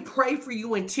 I can pray for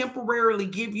you and temporarily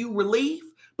give you relief,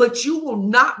 but you will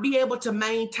not be able to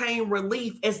maintain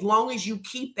relief as long as you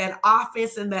keep that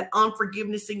offense and that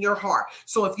unforgiveness in your heart.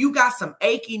 So if you got some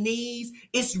achy knees,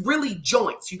 it's really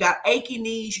joints. You got achy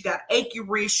knees, you got achy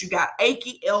wrists, you got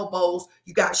achy elbows,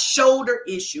 you got shoulder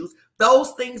issues.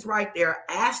 Those things right there,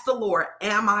 ask the Lord,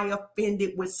 am I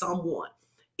offended with someone?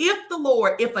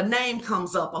 If a name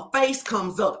comes up, a face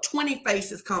comes up, 20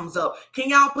 faces comes up, can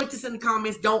y'all put this in the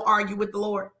comments? Don't argue with the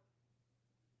Lord.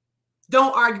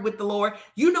 Don't argue with the Lord.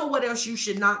 You know what else you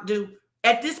should not do?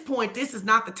 At this point, this is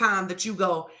not the time that you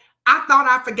go, I thought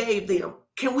I forgave them.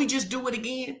 Can we just do it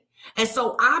again? And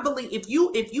so I believe if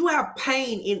you have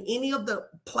pain in any of the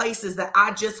places that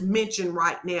I just mentioned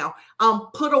right now,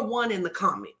 put a 1 in the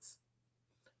comments.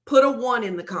 Put a 1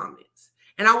 in the comments.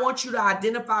 And I want you to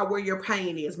identify where your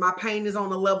pain is. My pain is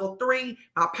on a level 3.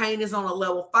 My pain is on a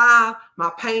level 5.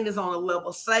 My pain is on a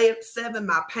level 7.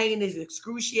 My pain is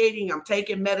excruciating. I'm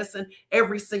taking medicine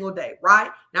every single day,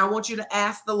 right? Now I want you to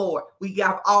ask the Lord. We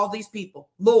got all these people.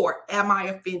 Lord, am I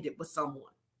offended with someone?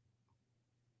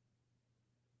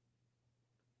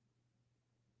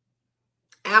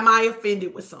 Am I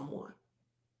offended with someone?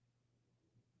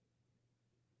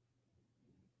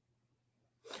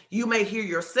 You may hear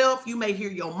yourself, you may hear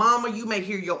your mama, you may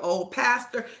hear your old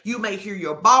pastor, you may hear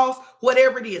your boss,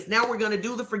 whatever it is. Now we're going to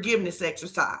do the forgiveness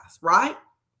exercise, right?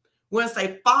 We're going to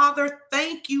say, Father,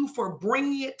 thank you for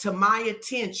bringing it to my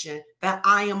attention that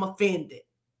I am offended.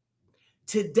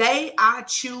 Today, I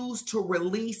choose to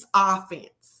release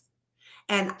offense.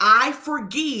 And I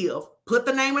forgive, put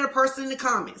the name of the person in the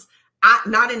comments.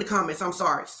 Not in the comments, I'm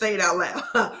sorry. Say it out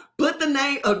loud. Put the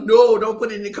name of, no, don't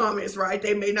put it in the comments, right?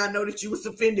 They may not know that you was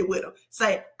offended with them.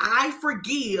 Say, I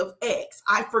forgive X.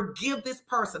 I forgive this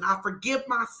person. I forgive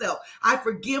myself. I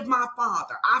forgive my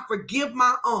father. I forgive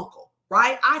my uncle,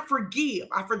 right? I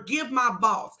forgive my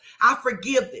boss. I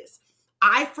forgive this.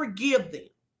 I forgive them.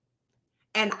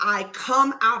 And I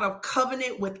come out of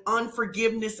covenant with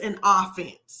unforgiveness and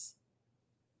offense.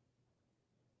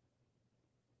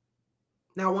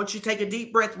 Now, I want you to take a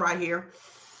deep breath right here.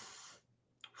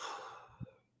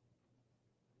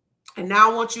 And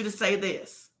now I want you to say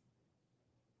this.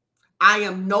 I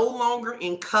am no longer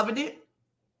in covenant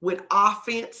with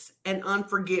offense and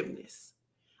unforgiveness.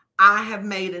 I have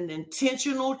made an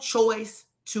intentional choice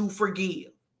to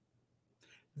forgive.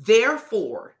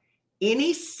 Therefore,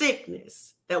 any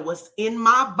sickness that was in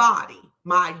my body,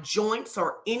 my joints,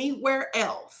 or anywhere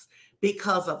else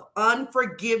because of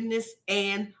unforgiveness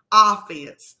and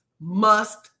offense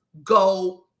must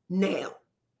go now.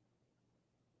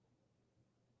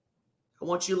 I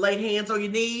want you to lay hands on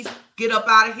your knees, get up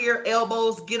out of here,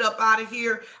 elbows, get up out of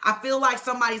here. I feel like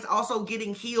somebody's also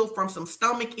getting healed from some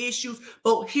stomach issues.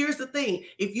 But here's the thing.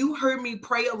 If you hear me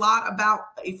pray a lot,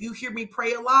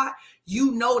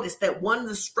 you notice that one of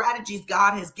the strategies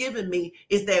God has given me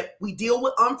is that we deal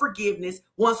with unforgiveness.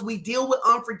 Once we deal with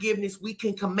unforgiveness, we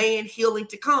can command healing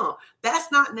to come.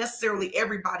 That's not necessarily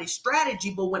everybody's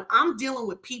strategy, but when I'm dealing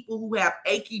with people who have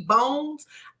achy bones,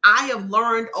 I have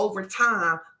learned over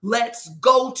time, let's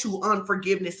go to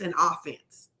unforgiveness and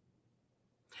offense.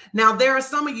 Now, there are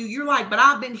some of you, you're like, but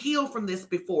I've been healed from this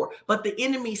before, but the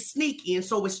enemy's sneaky. And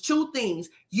so it's two things.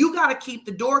 You got to keep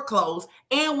the door closed.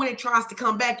 And when it tries to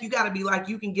come back, you got to be like,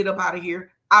 you can get up out of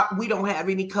here. We don't have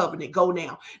any covenant. Go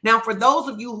now. Now, for those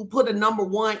of you who put a number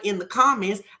 1 in the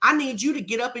comments, I need you to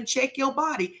get up and check your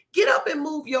body. Get up and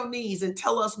move your knees and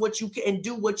tell us what you can and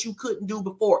do what you couldn't do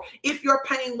before. If your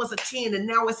pain was a 10 and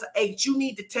now it's an 8, you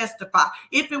need to testify.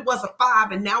 If it was a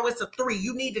 5 and now it's a 3,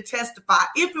 you need to testify.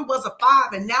 If it was a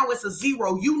 5 and now it's a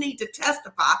 0, you need to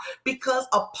testify, because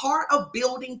a part of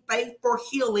building faith for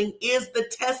healing is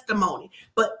the testimony.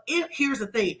 But here's the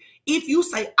thing. If you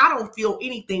say, I don't feel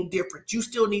anything different, you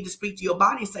still need to speak to your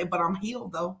body and say, but I'm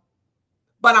healed though.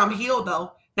 But I'm healed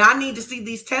though. Now I need to see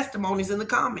these testimonies in the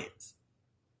comments.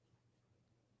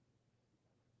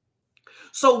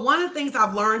 So one of the things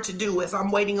I've learned to do as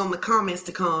I'm waiting on the comments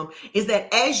to come is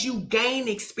that as you gain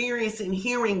experience in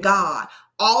hearing God,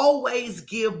 always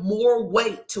give more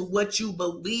weight to what you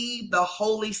believe the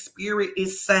Holy Spirit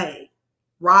is saying,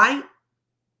 right?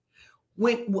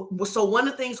 So one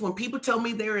of the things, when people tell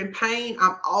me they're in pain,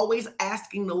 I'm always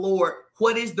asking the Lord,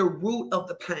 what is the root of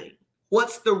the pain?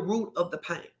 What's the root of the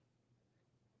pain?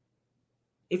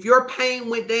 If your pain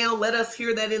went down, let us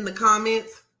hear that in the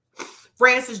comments.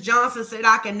 Francis Johnson said,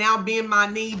 I can now bend my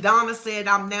knee. Donna said,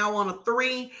 I'm now on a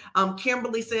 3.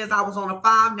 Kimberly says, I was on a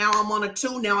 5. Now I'm on a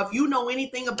 2. Now, if you know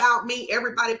anything about me,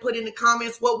 everybody put in the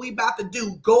comments what we about to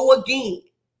do. Go again.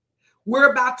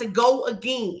 We're about to go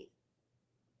again.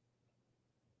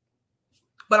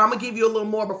 But I'm going to give you a little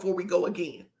more before we go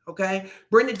again, okay?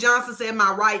 Brenda Johnson said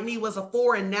my right knee was a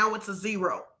 4 and now it's a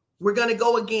 0. We're going to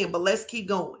go again, but let's keep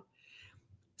going.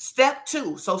 Step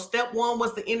 2. So step 1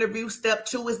 was the interview. Step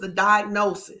 2 is the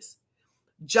diagnosis.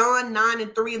 John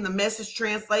 9:3 in the Message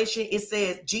translation, it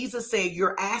says, Jesus said,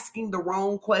 you're asking the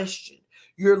wrong question.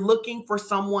 You're looking for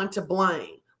someone to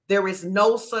blame. There is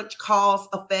no such cause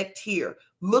effect here.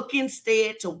 Look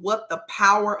instead to what the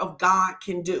power of God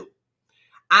can do.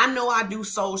 I know I do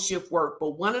soul shift work,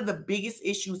 but one of the biggest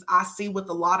issues I see with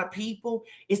a lot of people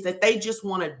is that they just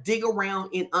want to dig around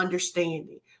in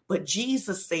understanding. But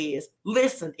Jesus says,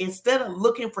 listen, instead of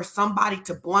looking for somebody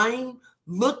to blame,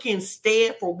 look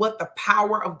instead for what the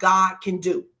power of God can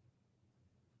do.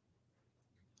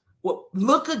 Well,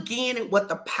 look again at what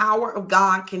the power of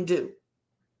God can do.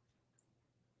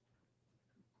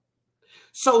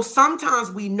 So sometimes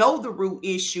we know the root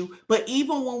issue, but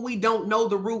even when we don't know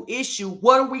the root issue,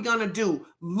 what are we going to do?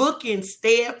 Look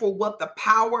instead for what the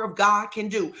power of God can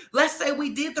do. Let's say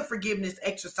we did the forgiveness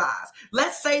exercise.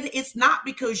 Let's say that it's not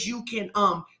because you can,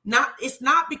 it's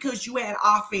not because you had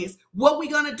offense. What we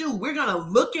going to do? We're going to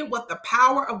look at what the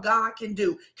power of God can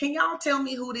do. Can y'all tell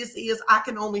me who this is? I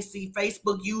can only see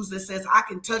Facebook user says, I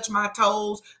can touch my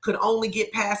toes, could only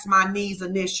get past my knees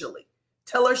initially.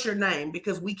 Tell us your name,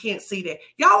 because we can't see that.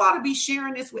 Y'all ought to be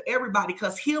sharing this with everybody,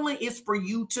 because healing is for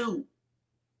you too.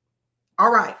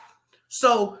 All right.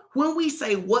 So when we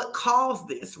say what caused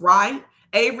this, right?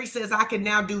 Avery says, I can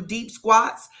now do deep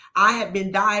squats. I have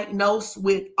been diagnosed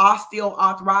with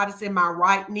osteoarthritis in my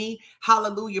right knee.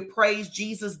 Hallelujah. Praise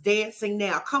Jesus. Dancing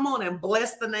now. Come on and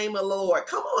bless the name of the Lord.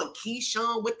 Come on,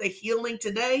 Keyshawn, with the healing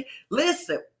today.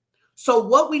 Listen. So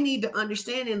what we need to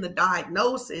understand in the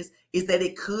diagnosis is that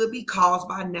it could be caused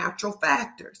by natural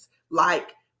factors,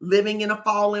 like living in a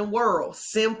fallen world,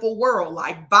 sinful world,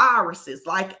 like viruses,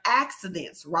 like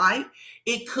accidents, right?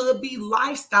 It could be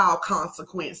lifestyle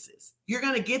consequences. You're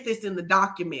going to get this in the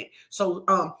document. So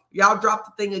y'all drop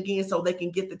the thing again so they can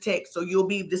get the text, so you'll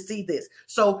be able to see this.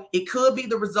 So it could be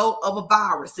the result of a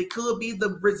virus. It could be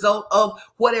the result of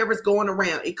whatever's going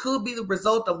around. It could be the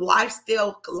result of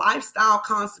lifestyle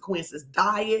consequences,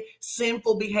 diet,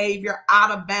 sinful behavior,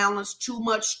 out of balance, too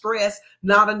much stress,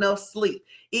 not enough sleep.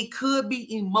 It could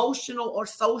be emotional or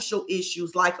social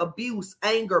issues like abuse,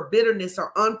 anger, bitterness,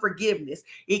 or unforgiveness.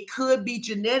 It could be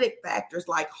genetic factors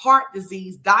like heart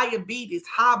disease, diabetes,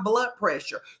 high blood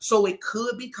pressure. So it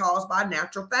could be caused by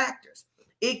natural factors.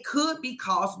 It could be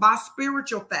caused by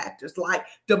spiritual factors like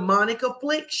demonic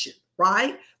affliction,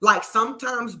 right? Like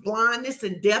sometimes blindness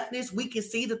and deafness, we can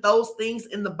see that those things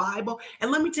in the Bible.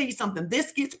 And let me tell you something,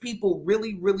 this gets people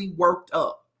really, really worked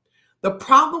up. The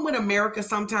problem with America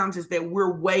sometimes is that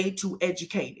we're way too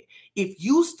educated. If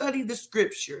you study the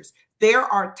scriptures, there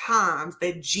are times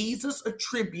that Jesus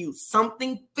attributes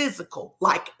something physical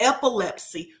like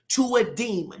epilepsy to a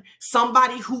demon,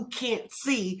 somebody who can't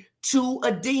see to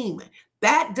a demon.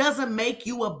 That doesn't make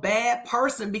you a bad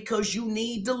person because you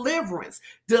need deliverance.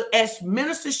 As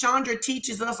Minister Chandra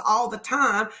teaches us all the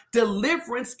time,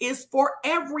 deliverance is for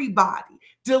everybody.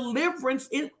 Deliverance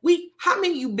is, how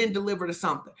many of you been delivered of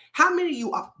something? How many of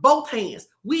you are, both hands?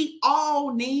 We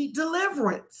all need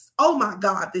deliverance. Oh my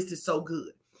God, this is so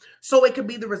good. So it could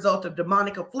be the result of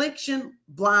demonic affliction,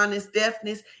 blindness,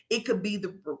 deafness. It could be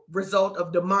the result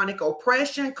of demonic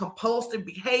oppression, compulsive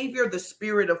behavior, the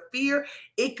spirit of fear.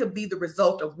 It could be the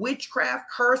result of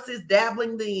witchcraft, curses,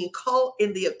 dabbling in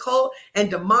the occult, and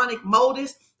demonic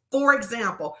motives. For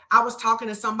example, I was talking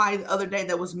to somebody the other day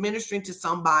that was ministering to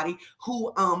somebody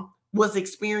who was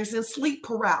experiencing sleep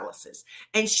paralysis.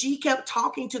 And she kept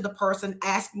talking to the person,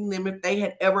 asking them if they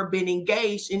had ever been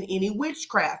engaged in any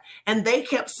witchcraft. And they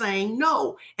kept saying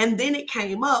no. And then it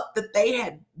came up that they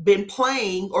had been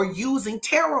playing or using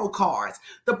tarot cards.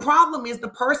 The problem is the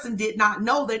person did not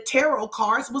know that tarot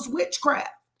cards was witchcraft.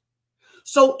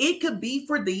 So it could be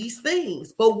for these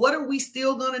things. But what are we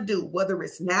still going to do? Whether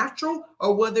it's natural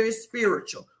or whether it's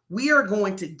spiritual, we are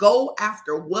going to go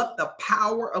after what the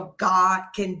power of God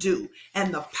can do.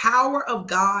 And the power of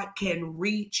God can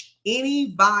reach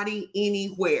anybody,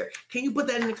 anywhere. Can you put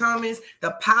that in the comments?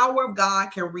 The power of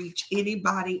God can reach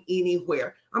anybody,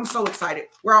 anywhere. I'm so excited.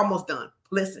 We're almost done.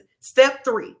 Listen, step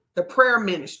 3, the prayer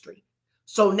ministry.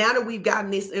 So now that we've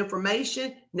gotten this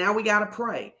information, now we got to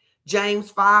pray. James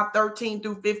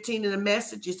 5:13-15 in the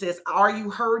Message, it says, are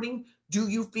you hurting? Do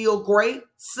you feel great?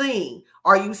 Sing.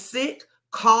 Are you sick?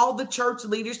 Call the church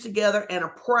leaders together and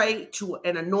pray to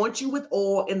and anoint you with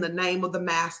oil in the name of the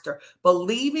Master.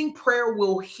 Believing prayer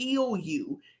will heal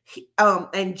you,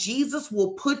 and Jesus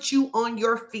will put you on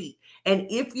your feet. And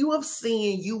if you have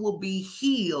sinned, you will be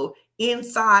healed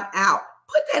inside out.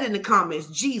 Put that in the comments.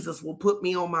 Jesus will put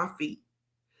me on my feet.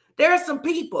 There are some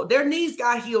people, their knees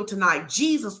got healed tonight.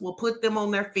 Jesus will put them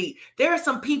on their feet. There are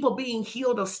some people being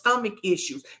healed of stomach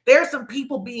issues. There are some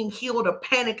people being healed of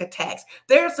panic attacks.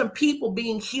 There are some people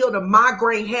being healed of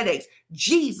migraine headaches.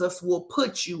 Jesus will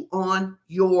put you on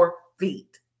your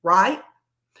feet, right?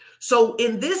 So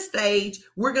in this stage,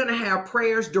 we're going to have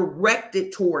prayers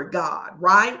directed toward God,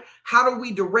 right? How do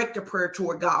we direct a prayer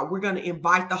toward God? We're going to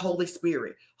invite the Holy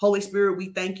Spirit. Holy Spirit, we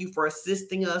thank you for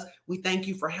assisting us. We thank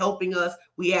you for helping us.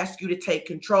 We ask you to take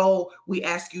control. We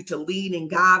ask you to lead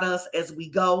and guide us as we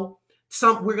go.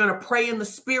 We're going to pray in the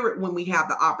spirit when we have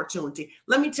the opportunity.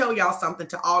 Let me tell y'all something,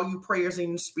 to all you prayers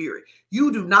in the spirit.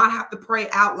 You do not have to pray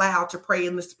out loud to pray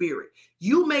in the spirit.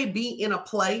 You may be in a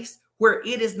place where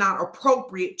it is not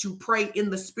appropriate to pray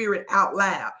in the spirit out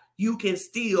loud. You can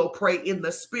still pray in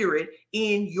the spirit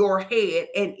in your head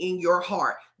and in your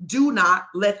heart. Do not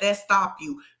let that stop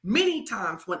you. Many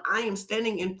times when I am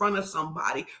standing in front of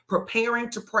somebody,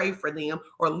 preparing to pray for them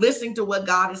or listening to what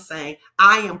God is saying,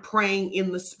 I am praying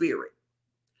in the spirit.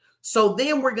 So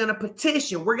then we're going to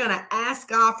petition. We're going to ask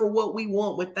God for what we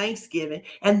want with thanksgiving.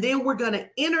 And then we're going to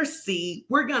intercede.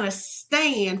 We're going to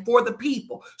stand for the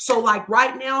people. So like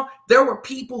right now, there were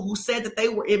people who said that they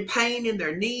were in pain in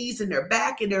their knees and their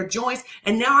back and their joints.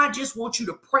 And now I just want you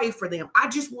to pray for them. I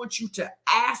just want you to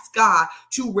ask God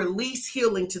to release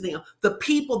healing to them. The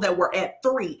people that were at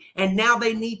 3 and now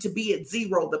they need to be at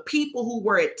 0. The people who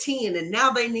were at 10 and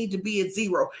now they need to be at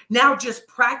 0. Now just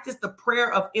practice the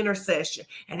prayer of intercession.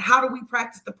 And how do we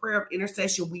practice the prayer of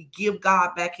intercession? We give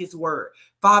God back his word.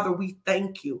 Father, we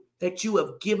thank you that you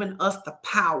have given us the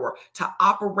power to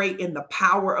operate in the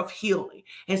power of healing.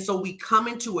 And so we come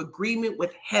into agreement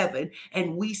with heaven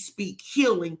and we speak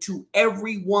healing to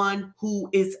everyone who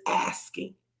is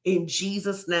asking. In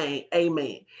Jesus' name,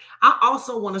 amen. I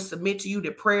also want to submit to you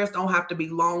that prayers don't have to be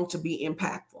long to be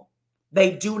impactful.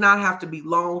 They do not have to be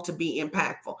long to be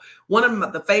impactful. One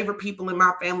of the favorite people in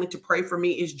my family to pray for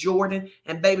me is Jordan.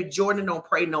 And baby, Jordan don't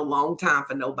pray no long time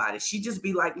for nobody. She just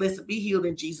be like, listen, be healed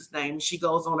in Jesus' name. And she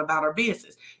goes on about her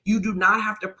business. You do not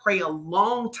have to pray a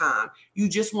long time. You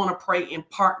just want to pray in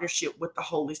partnership with the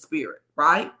Holy Spirit,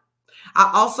 right?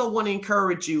 I also want to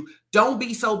encourage you, don't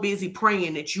be so busy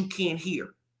praying that you can't hear.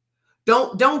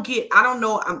 Don't get, I don't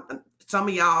know, some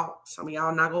of y'all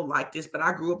not gonna like this, but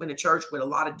I grew up in a church with a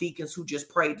lot of deacons who just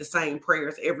prayed the same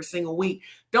prayers every single week.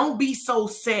 Don't be so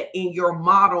set in your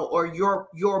model or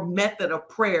your method of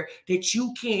prayer that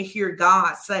you can't hear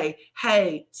God say,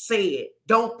 hey, say it.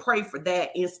 Don't pray for that.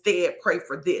 Instead, pray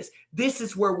for this. This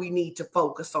is where we need to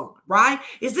focus on, right?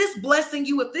 Is this blessing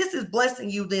you? If this is blessing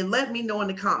you, then let me know in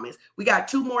the comments. We got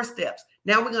 2 more steps.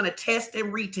 Now we're going to test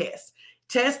and retest.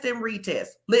 Test and retest.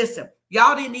 Listen,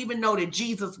 y'all didn't even know that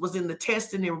Jesus was in the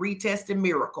testing and retesting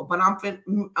miracle, but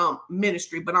I'm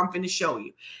ministry, but I'm finna show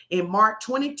you. In Mark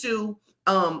 22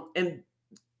 and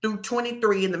through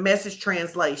 23 in the Message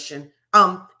translation,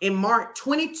 in Mark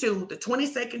 22, the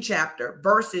 22nd chapter,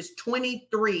 verses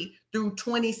 23 through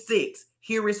 26,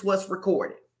 here is what's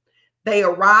recorded. They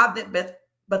arrived at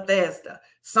Bethesda.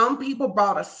 Some people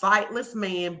brought a sightless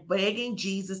man begging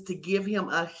Jesus to give him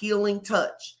a healing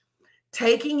touch.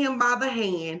 Taking him by the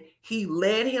hand, he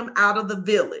led him out of the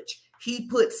village. He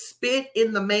put spit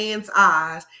in the man's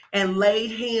eyes and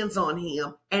laid hands on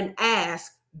him and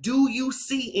asked, "Do you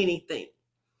see anything?"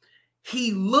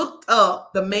 He looked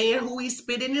up, the man who he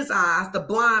spit in his eyes, the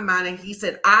blind man, and he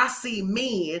said, "I see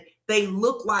men. They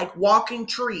look like walking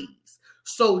trees."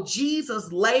 So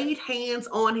Jesus laid hands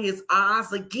on his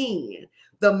eyes again.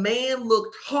 The man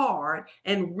looked hard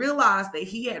and realized that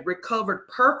he had recovered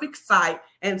perfect sight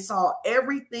and saw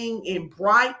everything in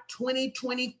bright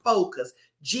 20/20 focus.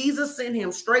 Jesus sent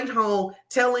him straight home,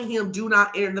 telling him, "Do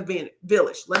not enter the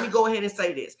village." Let me go ahead and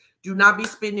say this. Do not be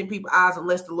spitting in people's eyes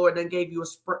unless the Lord done gave you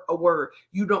a word.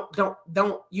 You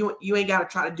you ain't got to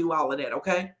try to do all of that,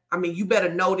 okay? I mean, you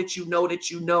better know that you know that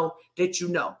you know that you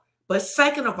know. But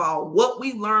second of all, what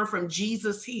we learn from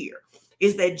Jesus here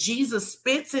is that Jesus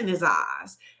spits in his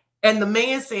eyes, and the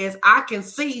man says, "I can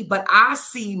see, but I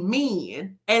see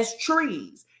men as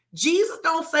trees." Jesus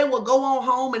don't say, "Well, go on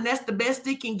home and that's the best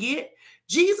it can get."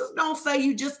 Jesus don't say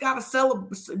you just got to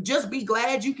celebrate, just be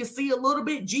glad you can see a little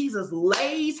bit. Jesus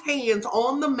lays hands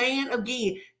on the man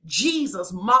again.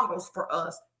 Jesus models for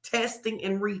us testing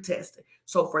and retesting.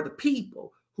 So for the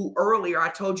people who earlier I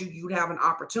told you you'd have an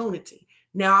opportunity,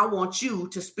 now I want you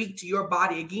to speak to your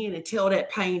body again and tell that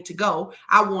pain to go.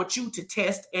 I want you to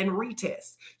test and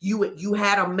retest. You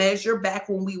had a measure back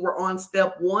when we were on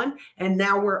step 1, and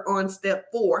now we're on step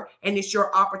 4, and it's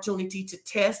your opportunity to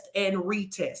test and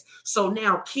retest. So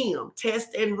now, Kim,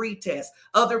 test and retest.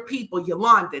 Other people,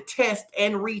 Yolanda, test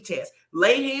and retest.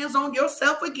 Lay hands on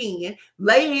yourself again.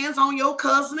 Lay hands on your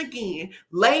cousin again.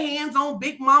 Lay hands on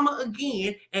Big Mama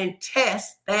again and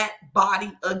test that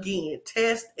body again.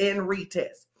 Test and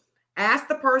retest. Ask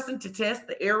the person to test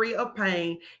the area of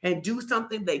pain and do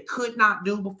something they could not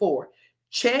do before.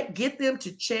 Get them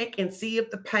to check and see if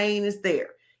the pain is there.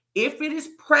 If it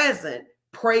is present,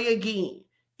 pray again.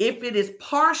 If it is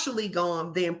partially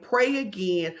gone, then pray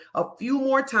again a few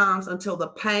more times until the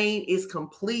pain is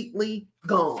completely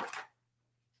gone.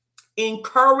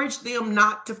 Encourage them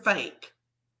not to fake.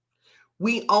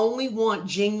 We only want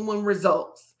genuine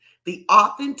results. The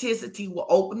authenticity will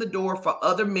open the door for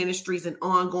other ministries and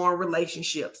ongoing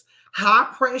relationships. High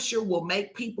pressure will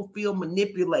make people feel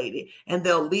manipulated, and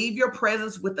they'll leave your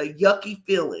presence with a yucky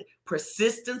feeling.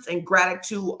 Persistence and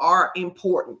gratitude are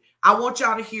important. I want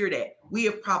y'all to hear that. We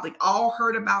have probably all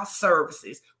heard about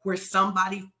services where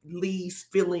somebody leaves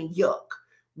feeling yuck.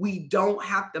 We don't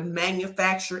have to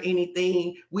manufacture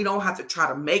anything. We don't have to try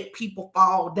to make people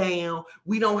fall down.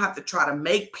 We don't have to try to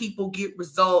make people get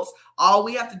results. All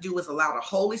we have to do is allow the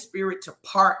Holy Spirit to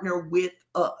partner with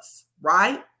us,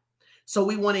 right? So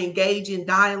we want to engage in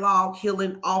dialogue.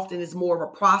 Healing often is more of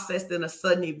a process than a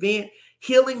sudden event.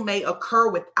 Healing may occur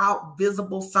without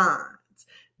visible signs.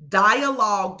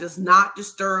 Dialogue does not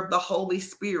disturb the Holy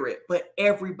Spirit, but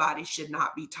everybody should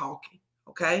not be talking,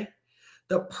 okay?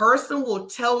 The person will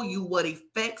tell you what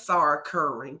effects are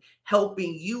occurring,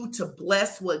 helping you to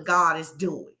bless what God is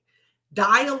doing.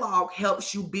 Dialogue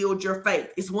helps you build your faith.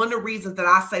 It's one of the reasons that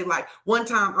I say, like, one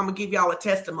time, I'm going to give y'all a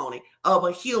testimony of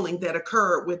a healing that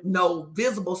occurred with no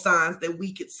visible signs that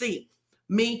we could see.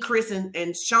 Me, Chris,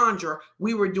 and Chandra,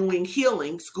 we were doing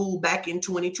healing school back in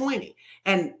 2020.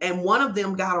 And one of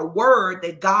them got a word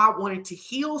that God wanted to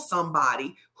heal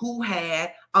somebody who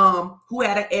had an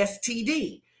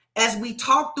STD. As we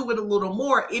talked through it a little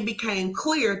more, it became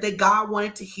clear that God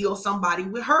wanted to heal somebody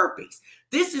with herpes.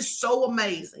 This is so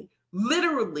amazing.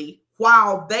 Literally,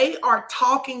 while they are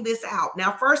talking this out.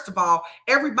 Now, first of all,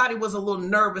 everybody was a little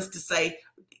nervous to say,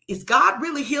 is God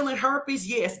really healing herpes?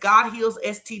 Yes, God heals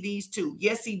STDs too.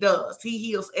 Yes, he does. He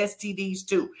heals STDs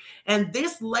too. And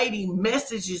this lady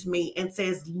messages me and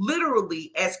says,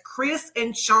 literally, as Chris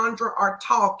and Chandra are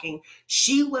talking,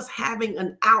 she was having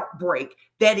an outbreak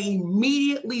that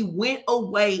immediately went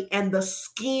away and the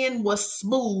skin was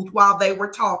smooth while they were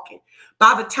talking.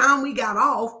 By the time we got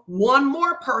off, one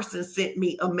more person sent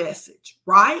me a message,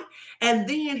 right? And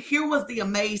then here was the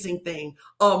amazing thing.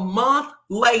 A month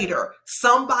later,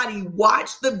 somebody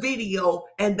watched the video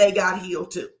and they got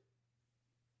healed too.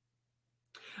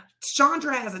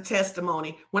 Chandra has a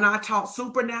testimony when I taught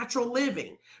supernatural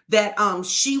living that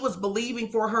she was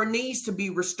believing for her knees to be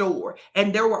restored.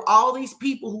 And there were all these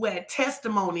people who had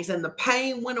testimonies and the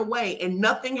pain went away and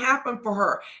nothing happened for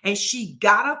her. And she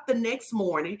got up the next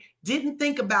morning, didn't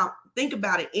think about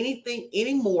it anything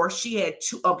anymore. She had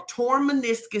a torn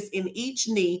meniscus in each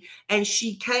knee and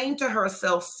she came to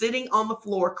herself sitting on the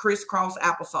floor crisscross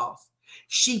applesauce.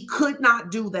 She could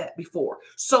not do that before.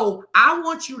 So I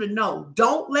want you to know,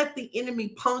 don't let the enemy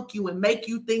punk you and make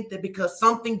you think that because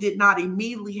something did not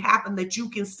immediately happen that you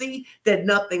can see that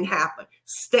nothing happened.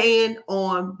 Stand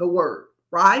on the word,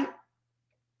 right?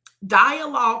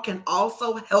 Dialogue can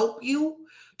also help you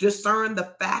discern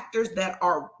the factors that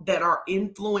are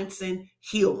influencing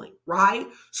healing, right?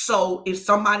 So if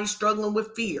somebody's struggling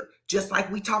with fear, just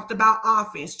like we talked about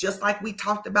offense,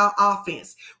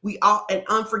 and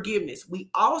unforgiveness, we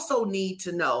also need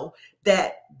to know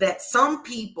that some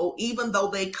people, even though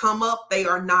they come up, they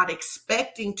are not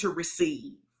expecting to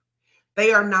receive.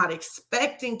 They are not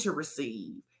expecting to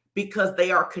receive because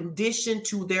they are conditioned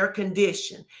to their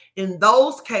condition. In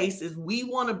those cases, we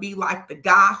want to be like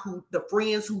the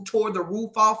friends who tore the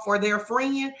roof off for their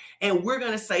friend. And we're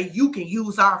going to say, you can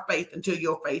use our faith until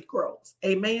your faith grows.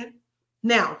 Amen.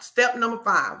 Now, step number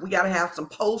 5, we got to have some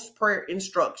post-prayer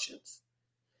instructions.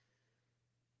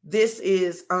 This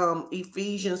is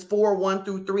Ephesians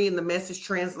 4:1-3 in the Message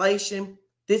translation.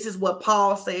 This is what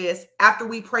Paul says. After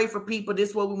we pray for people,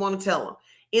 this is what we want to tell them.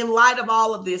 In light of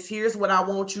all of this, here's what I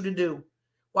want you to do.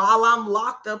 While I'm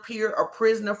locked up here, a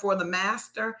prisoner for the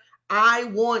master, I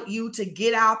want you to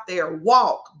get out there,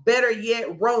 walk, better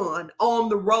yet, run on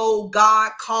the road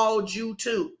God called you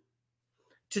to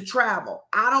travel.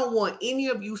 I don't want any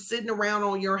of you sitting around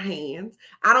on your hands.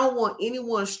 I don't want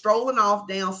anyone strolling off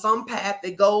down some path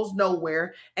that goes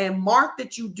nowhere. And mark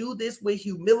that you do this with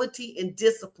humility and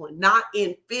discipline, not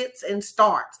in fits and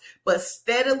starts, but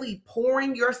steadily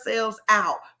pouring yourselves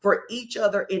out for each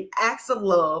other in acts of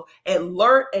love,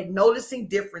 alert at noticing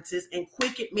differences and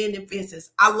quick at mending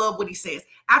fences. I love what he says.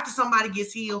 After somebody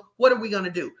gets healed, what are we going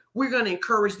to do? We're going to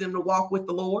encourage them to walk with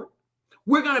the Lord.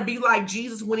 We're going to be like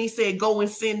Jesus when he said, go and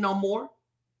sin no more.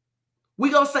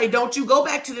 We're going to say, don't you go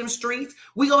back to them streets.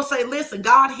 We're going to say, listen,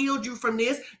 God healed you from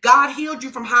this. God healed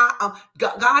you from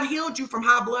God healed you from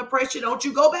high blood pressure. Don't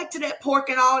you go back to that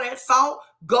pork and all that salt.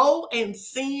 Go and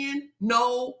sin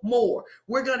no more.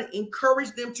 We're going to encourage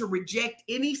them to reject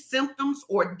any symptoms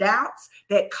or doubts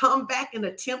that come back and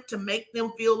attempt to make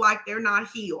them feel like they're not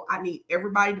healed. I need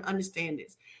everybody to understand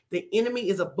this. The enemy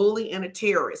is a bully and a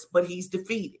terrorist, but he's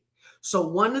defeated. So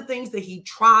one of the things that he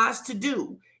tries to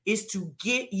do is to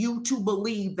get you to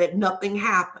believe that nothing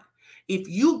happened. If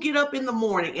you get up in the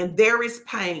morning and there is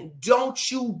pain, don't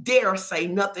you dare say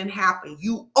nothing happened.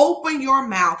 You open your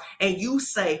mouth and you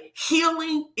say,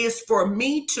 healing is for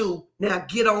me too. Now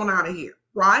get on out of here,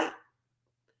 right?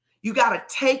 You got to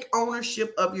take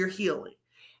ownership of your healing.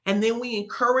 And then we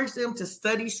encourage them to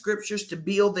study scriptures to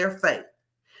build their faith.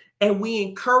 And we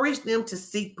encourage them to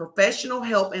seek professional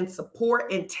help and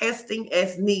support and testing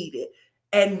as needed.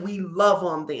 And we love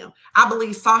on them. I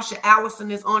believe Sasha Allison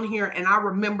is on here. And I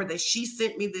remember that she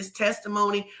sent me this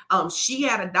testimony. She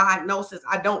had a diagnosis.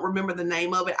 I don't remember the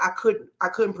name of it. I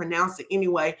couldn't pronounce it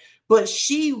anyway. But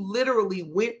she literally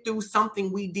went through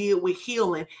something we did with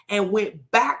healing and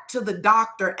went back to the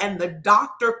doctor. And the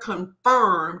doctor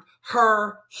confirmed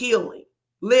her healing.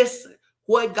 Listen.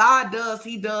 What God does,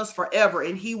 he does forever,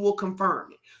 and he will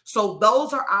confirm it. So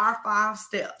those are our 5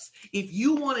 steps. If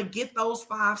you want to get those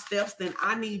 5 steps, then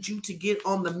I need you to get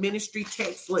on the ministry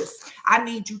text list. I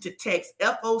need you to text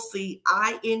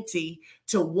FOCINT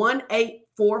to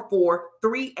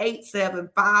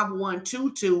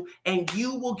 1-844-387-5122, and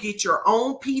you will get your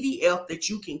own PDF that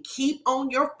you can keep on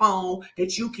your phone,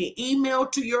 that you can email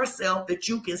to yourself, that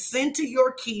you can send to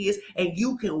your kids, and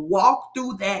you can walk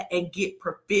through that and get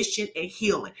proficient at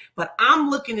healing. But I'm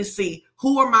looking to see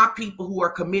who are my people who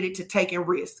are committed to taking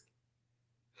risks.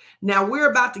 Now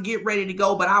we're about to get ready to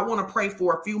go, but I want to pray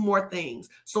for a few more things.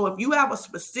 So if you have a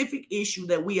specific issue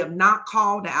that we have not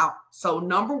called out, so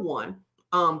number 1,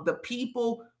 the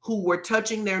people who were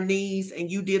touching their knees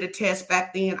and you did a test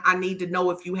back then, I need to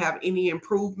know if you have any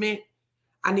improvement.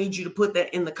 I need you to put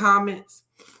that in the comments.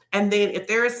 And then if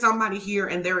there is somebody here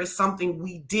and there is something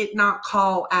we did not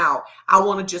call out, I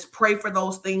want to just pray for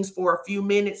those things for a few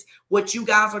minutes. What you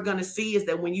guys are going to see is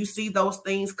that when you see those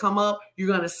things come up, you're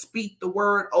going to speak the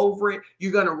word over it.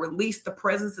 You're going to release the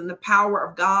presence and the power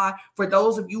of God. For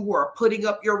those of you who are putting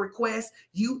up your requests,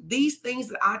 these things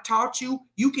that I taught you,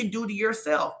 you can do to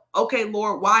yourself. Okay,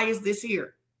 Lord, why is this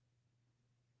here?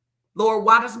 Lord,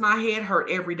 why does my head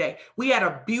hurt every day? We had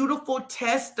a beautiful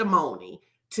testimony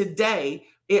today.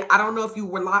 I don't know if you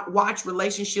watch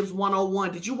Relationships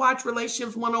 101. Did you watch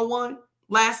Relationships 101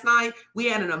 last night? We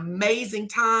had an amazing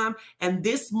time. And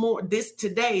this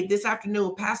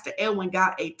afternoon, Pastor Edwin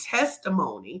got a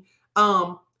testimony.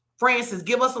 Francis,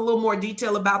 give us a little more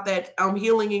detail about that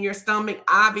healing in your stomach.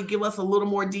 Ivy, give us a little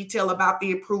more detail about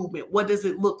the improvement. What does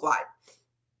it look like?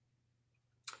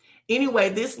 Anyway,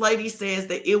 this lady says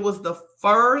that it was the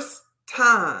first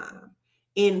time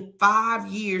in 5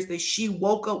 years that she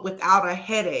woke up without a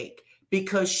headache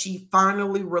because she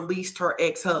finally released her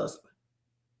ex-husband.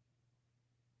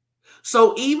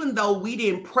 So even though we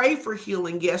didn't pray for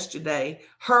healing yesterday,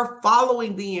 her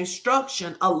following the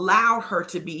instruction allowed her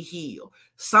to be healed.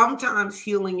 Sometimes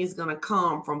healing is going to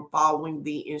come from following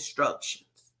the instructions.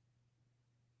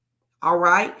 All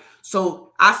right.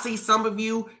 So I see some of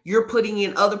you, you're putting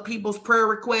in other people's prayer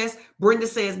requests. Brenda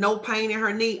says no pain in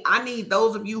her knee. I need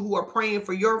those of you who are praying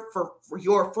for your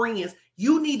friends.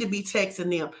 You need to be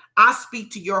texting them. I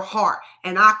speak to your heart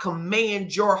and I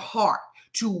command your heart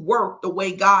to work the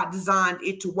way God designed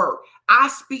it to work. I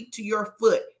speak to your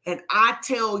foot and I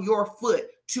tell your foot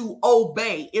to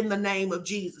obey in the name of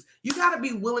Jesus. You got to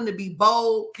be willing to be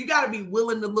bold. You got to be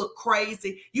willing to look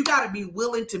crazy. You got to be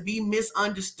willing to be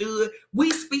misunderstood. We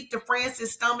speak to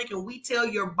Francis' stomach and we tell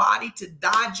your body to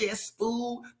digest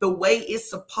food the way it's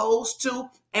supposed to.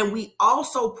 And we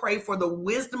also pray for the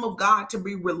wisdom of God to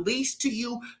be released to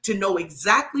you to know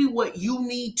exactly what you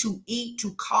need to eat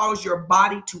to cause your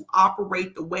body to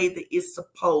operate the way that it's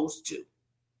supposed to.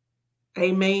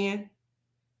 Amen.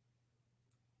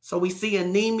 So we see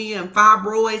anemia and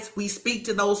fibroids. We speak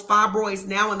to those fibroids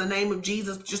now in the name of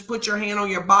Jesus. Just put your hand on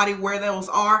your body where those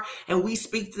are. And we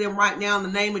speak to them right now in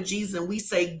the name of Jesus. And we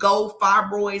say, go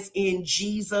fibroids in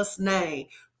Jesus' name.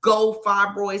 Go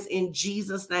fibroids in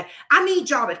Jesus' name. I need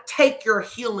y'all to take your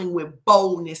healing with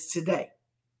boldness today.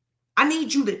 I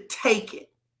need you to take it.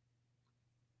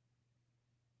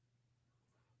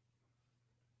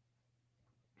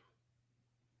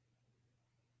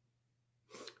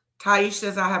 Taish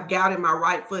says, I have gout in my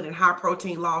right foot and high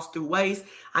protein loss through waste.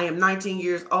 I am 19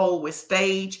 years old with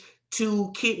stage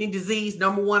 2 kidney disease.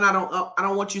 Number one, I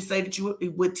don't want you to say that you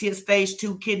with stage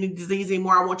 2 kidney disease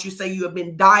anymore. I want you to say you have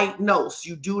been diagnosed.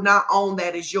 You do not own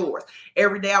that as yours.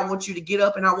 Every day I want you to get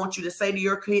up and I want you to say to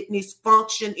your kidneys,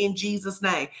 function in Jesus'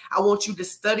 name. I want you to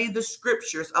study the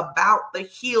scriptures about the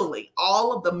healing,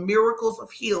 all of the miracles of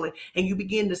healing, and you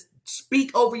begin to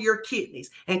speak over your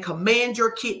kidneys and command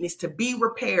your kidneys to be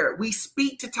repaired. We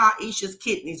speak to Taisha's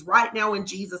kidneys right now in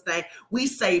Jesus' name. We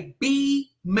say, be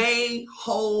made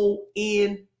whole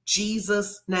in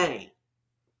Jesus' name.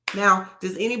 Now,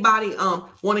 does anybody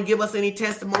want to give us any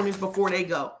testimonies before they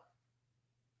go?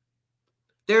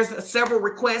 There's several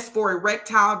requests for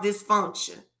erectile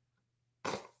dysfunction.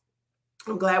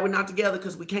 I'm glad we're not together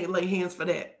because we can't lay hands for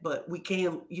that, but we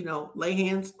can, lay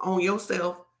hands on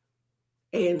yourself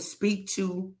and speak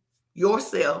to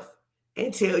yourself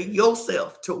and tell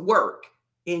yourself to work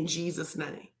in Jesus'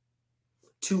 name.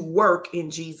 To work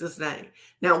in Jesus' name.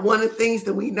 Now, one of the things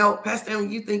that we know, Pastor Aaron,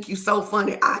 you think you're so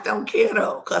funny. I don't care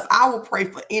though, because I will pray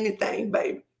for anything,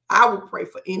 baby. I will pray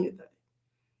for anything.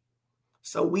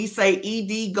 So we say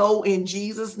ED go in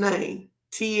Jesus' name.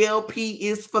 TLP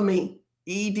is for me.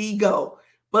 ED go.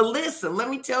 But listen, let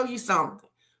me tell you something.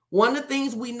 One of the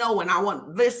things we know,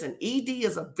 and listen, ED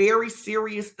is a very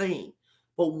serious thing.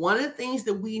 But one of the things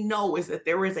that we know is that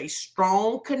there is a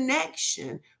strong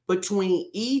connection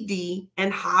between ED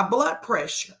and high blood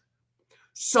pressure.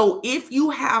 So if you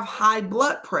have high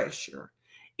blood pressure,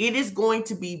 it is going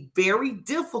to be very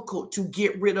difficult to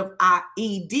get rid of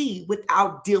ED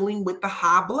without dealing with the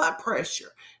high blood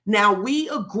pressure. Now, we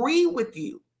agree with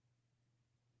you.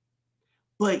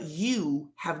 But you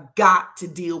have got to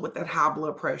deal with that high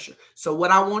blood pressure. So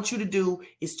what I want you to do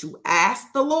is to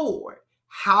ask the Lord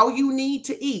how you need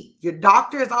to eat. Your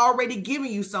doctor has already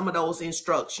given you some of those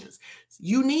instructions.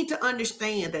 You need to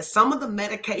understand that some of the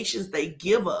medications they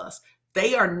give us,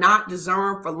 they are not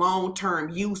designed for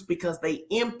long-term use because they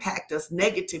impact us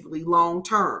negatively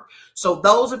long-term. So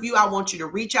those of you, I want you to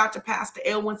reach out to Pastor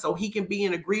Elwin so he can be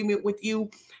in agreement with you,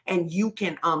 and you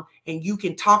can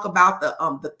talk about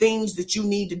the things that you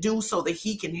need to do so that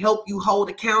he can help you hold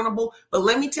accountable. But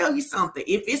let me tell you something.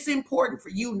 If it's important for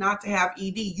you not to have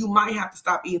ED, you might have to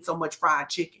stop eating so much fried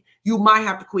chicken. You might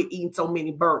have to quit eating so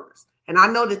many burgers. And I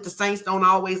know that the saints don't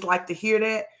always like to hear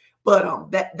that. But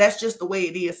that's just the way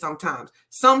it is sometimes.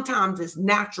 Sometimes it's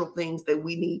natural things that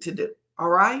we need to do. All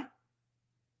right.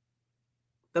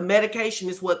 The medication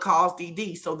is what caused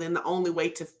ED. So then the only way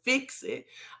to fix it,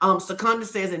 Secunda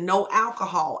says, and no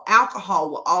alcohol. Alcohol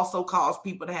will also cause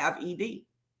people to have ED.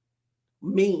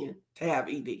 Men to have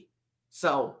ED.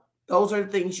 So those are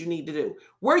the things you need to do.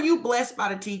 Were you blessed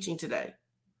by the teaching today?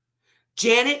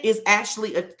 Janet is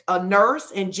actually a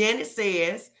nurse, and Janet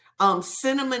says,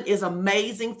 cinnamon is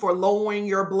amazing for lowering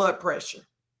your blood pressure.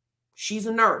 She's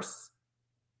a nurse.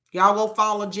 Y'all go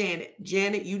follow Janet.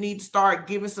 Janet, you need to start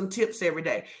giving some tips every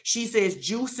day. She says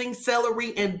juicing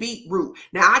celery and beetroot.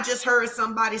 Now, I just heard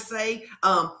somebody say,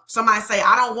 I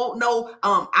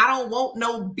don't want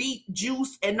no beet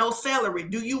juice and no celery.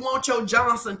 Do you want your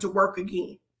Johnson to work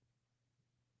again?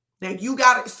 Now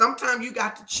sometimes you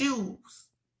got to choose.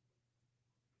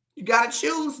 You got to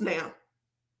choose now.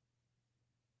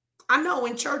 I know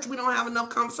in church we don't have enough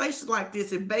conversations like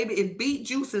this. If beet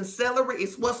juice and celery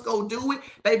is what's going to do it,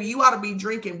 baby, you ought to be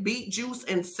drinking beet juice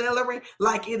and celery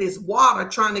like it is water,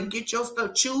 trying to get your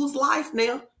stuff. Choose life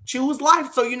now. Choose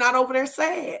life so you're not over there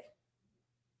sad.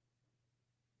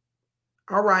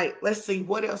 All right, let's see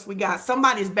what else we got.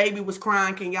 Somebody's baby was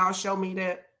crying. Can y'all show me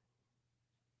that?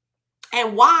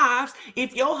 And wives,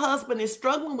 if your husband is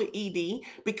struggling with ED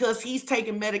because he's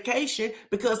taking medication,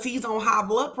 because he's on high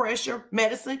blood pressure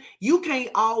medicine, you can't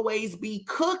always be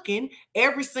cooking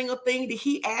every single thing that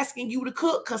he asking you to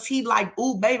cook because he like,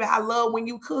 ooh, baby, I love when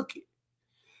you cook it.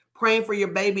 Praying for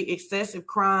your baby, excessive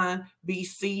crying be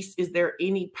ceased. Is there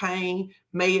any pain?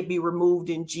 May it be removed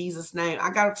in Jesus' name.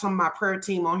 I got some of my prayer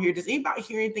team on here. Does anybody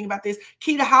hear anything about this?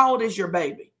 Keita, how old is your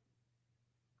baby?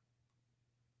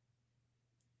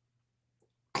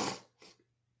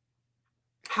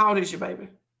 How old is your baby?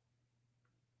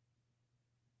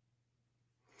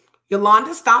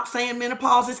 Yolanda, stop saying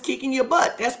menopause is kicking your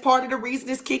butt. That's part of the reason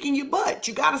it's kicking your butt.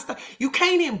 You got to stop. You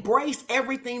can't embrace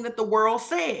everything that the world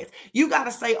says. You got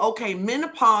to say, okay,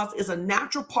 menopause is a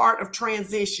natural part of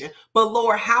transition, but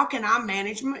Lord, how can I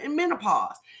manage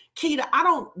menopause? Keita,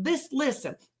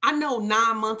 listen, I know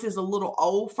 9 months is a little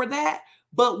old for that.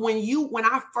 But when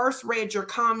I first read your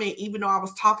comment, even though I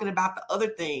was talking about the other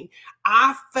thing,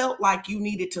 I felt like you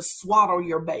needed to swaddle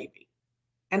your baby.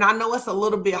 And I know it's a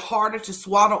little bit harder to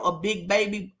swaddle a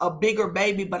bigger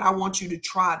baby, but I want you to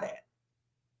try that.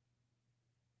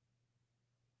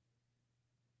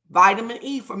 Vitamin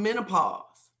E for menopause.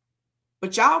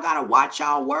 But y'all got to watch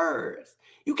y'all words.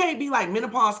 You can't be like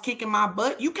menopause kicking my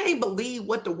butt. You can't believe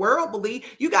what the world believes.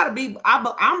 You got to be,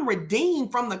 I'm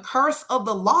redeemed from the curse of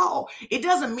the law. It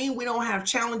doesn't mean we don't have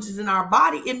challenges in our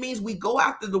body. It means we go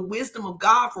after the wisdom of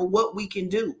God for what we can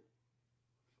do.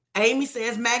 Amy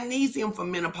says magnesium for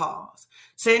menopause.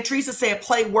 Santrisa said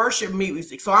play worship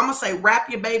music. So I'm going to say wrap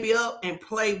your baby up and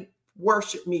play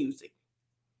worship music.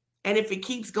 And if it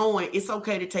keeps going, it's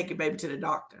okay to take your baby to the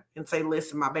doctor and say,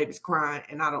 listen, my baby's crying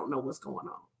and I don't know what's going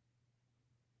on.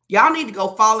 Y'all need to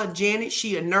go follow Janet.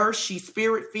 She a nurse. She's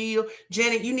spirit-filled.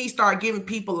 Janet, you need to start giving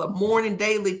people a morning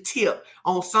daily tip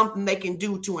on something they can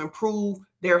do to improve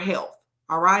their health.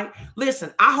 All right.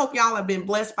 Listen, I hope y'all have been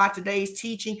blessed by today's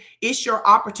teaching. It's your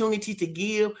opportunity to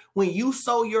give. When you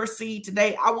sow your seed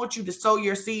today, I want you to sow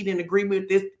your seed in agreement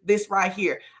with this right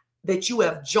here, that you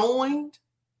have joined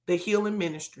the healing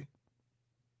ministry.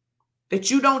 That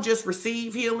you don't just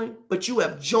receive healing, but you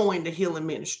have joined the healing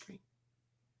ministry.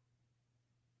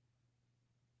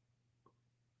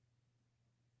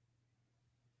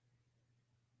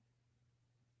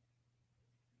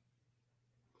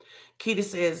 Keita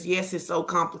says, yes, it's so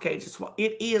complicated.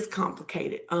 It is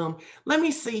complicated. Let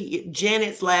me see.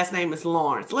 Janet's last name is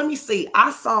Lawrence. Let me see. I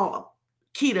saw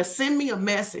Keita send me a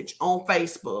message on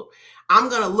Facebook. I'm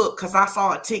going to look because I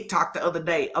saw a TikTok the other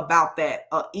day about that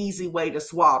easy way to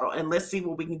swaddle. And let's see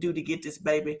what we can do to get this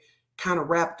baby kind of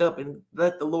wrapped up and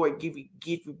let the Lord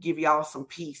give y'all some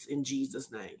peace in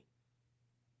Jesus' name.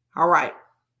 All right.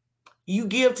 You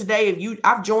give today.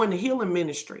 I've joined the healing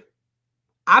ministry.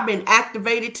 I've been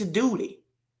activated to duty.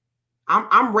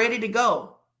 I'm ready to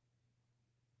go.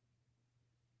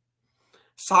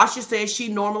 Sasha says she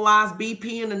normalized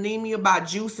BP and anemia by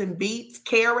juicing beets,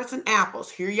 carrots, and apples.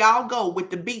 Here y'all go with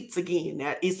the beets again.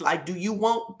 Now, it's like, do you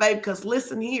want, babe? Because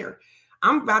listen here,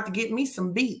 I'm about to get me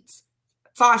some beets.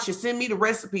 Sasha, send me the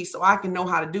recipe so I can know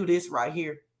how to do this right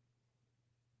here.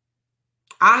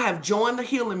 I have joined the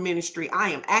healing ministry. I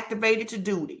am activated to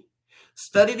duty.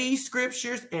 Study these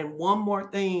scriptures. And one more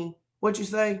thing. What'd you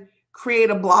say? Create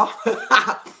a blog.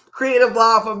 Create a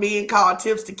blog for me and call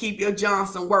Tips to Keep Your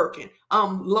Johnson Working.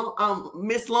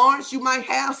 Miss Lawrence, you might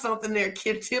have something there.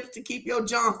 Tips to Keep Your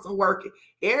Johnson Working.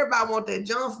 Everybody want that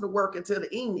Johnson to work until the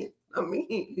end. I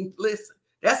mean, listen.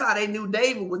 That's how they knew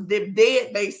David was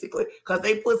dead, basically, because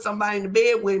they put somebody in the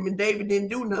bed with him and David didn't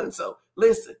do nothing. So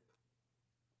listen.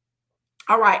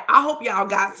 All right. I hope y'all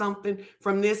got something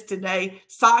from this today.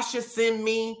 Sasha, send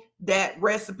me that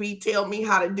recipe. Tell me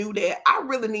how to do that. I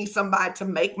really need somebody to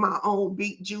make my own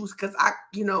beet juice because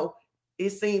it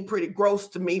seemed pretty gross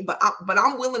to me, but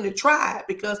I'm willing to try it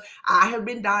because I have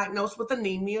been diagnosed with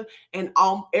anemia, and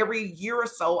every year or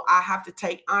so I have to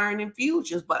take iron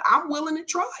infusions, but I'm willing to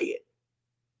try it.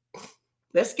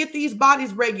 Let's get these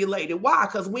bodies regulated. Why?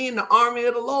 Because we in the army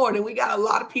of the Lord and we got a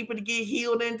lot of people to get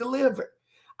healed and delivered.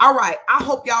 All right. I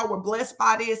hope y'all were blessed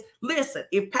by this. Listen,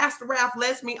 if Pastor Ralph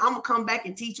lets me, I'm going to come back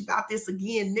and teach about this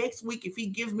again next week if he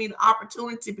gives me the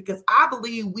opportunity, because I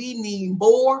believe we need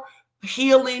more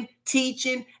healing,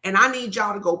 teaching, and I need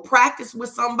y'all to go practice with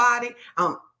somebody.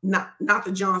 Not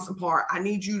the Johnson part. I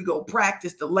need you to go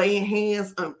practice the laying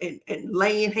hands and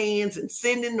laying hands and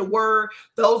sending the word.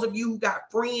 Those of you who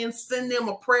got friends, send them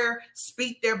a prayer,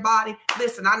 speak their body.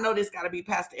 Listen, I know this got to be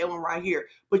Pastor Ellen right here,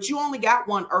 but you only got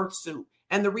one earth suit.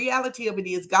 And the reality of it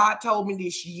is, God told me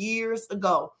this years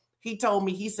ago. He told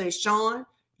me, he said, Sean,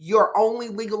 your only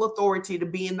legal authority to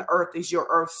be in the earth is your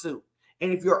earth suit.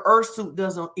 And if your earth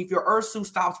suit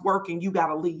stops working, you got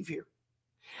to leave here.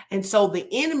 And so the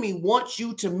enemy wants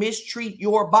you to mistreat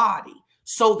your body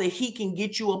so that he can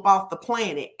get you up off the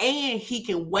planet, and he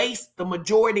can waste the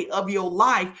majority of your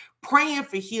life praying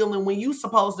for healing when you're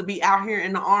supposed to be out here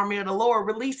in the army of the Lord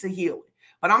releasing healing.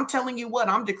 But I'm telling you what,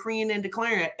 I'm decreeing and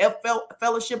declaring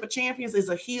Fellowship of Champions is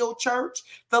a healed church.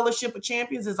 Fellowship of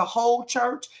Champions is a whole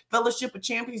church. Fellowship of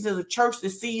Champions is a church that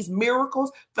sees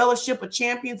miracles. Fellowship of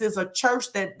Champions is a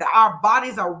church that our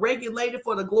bodies are regulated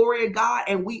for the glory of God,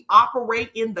 and we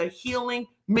operate in the healing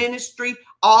ministry,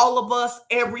 all of us,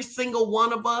 every single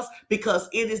one of us, because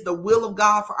it is the will of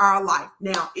God for our life.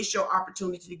 Now, it's your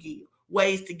opportunity to give.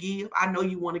 Ways to give. I know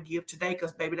you want to give today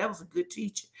because, baby, that was a good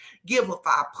teaching.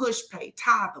 Givelify, PushPay,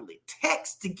 Tithely,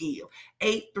 text to give,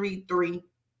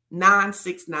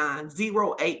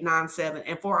 833-969-0897.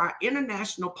 And for our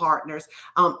international partners,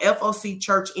 FOC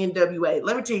Church NWA,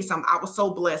 let me tell you something. I was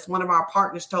so blessed. One of our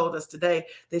partners told us today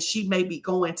that she may be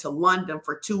going to London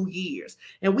for 2 years.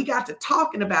 And we got to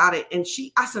talking about it. And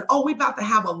I said, oh, we about to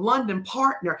have a London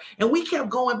partner. And we kept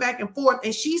going back and forth.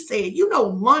 And she said, you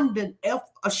know,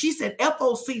 she said,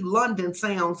 FOC London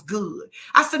sounds good.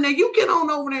 I said, now you get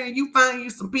on over there and you find you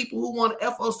some people who want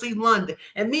FOC London.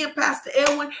 And me and Pastor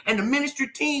Edwin and the ministry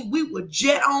team, we would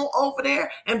jet on over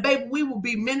there, and baby, we will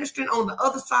be ministering on the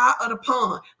other side of the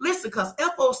pond. Listen, because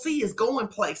FOC is going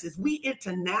places. We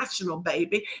international,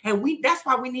 baby. And that's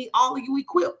why we need all of you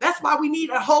equipped. That's why we need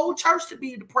a whole church to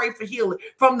be able to pray for healing,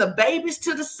 from the babies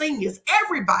to the seniors.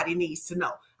 Everybody needs to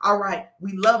know. All right.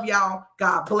 We love y'all.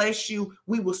 God bless you.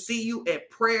 We will see you at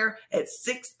prayer at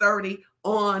 6:30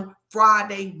 on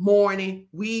Friday morning.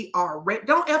 We are ready.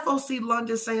 Don't FOC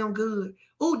London sound good?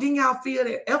 Oh, didn't y'all feel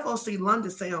that? FOC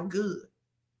London sound good.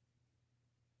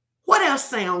 What else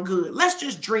sound good? Let's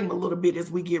just dream a little bit as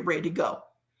we get ready to go.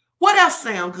 What else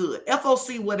sound good?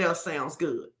 FOC, what else sounds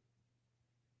good?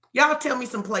 Y'all tell me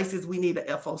some places we need a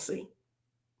FOC.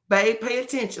 Babe, pay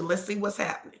attention. Let's see what's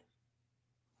happening.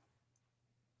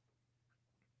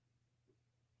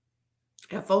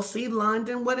 FOC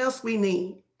London, what else we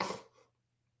need?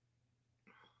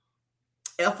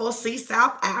 FOC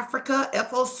South Africa,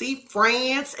 FOC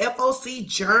France, FOC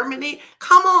Germany.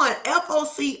 Come on,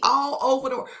 FOC all over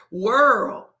the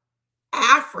world.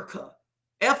 Africa,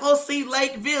 FOC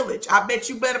Lake Village. I bet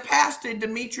you better pastor it,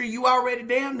 Dimitri. You already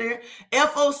down there.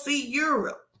 FOC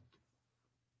Europe.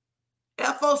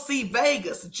 FOC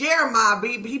Vegas. Jeremiah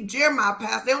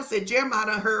passed. They don't say Jeremiah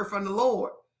done heard from the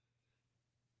Lord.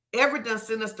 Everett done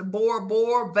sent us to Bora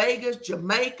Bora, Vegas,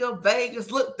 Jamaica,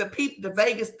 Vegas. Look, the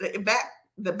Vegas,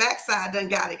 the backside done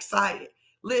got excited.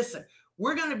 Listen,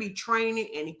 we're going to be training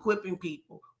and equipping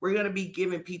people. We're going to be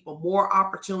giving people more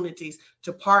opportunities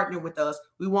to partner with us.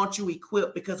 We want you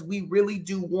equipped because we really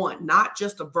do want not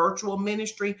just a virtual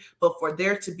ministry, but for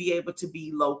there to be able to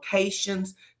be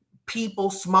locations, people,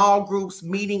 small groups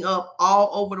meeting up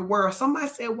all over the world. Somebody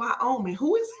said Wyoming.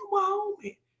 Who is in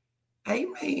Wyoming?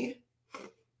 Amen.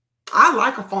 I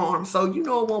like a farm, so you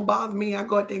know it won't bother me. I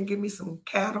go out there and give me some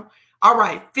cattle. All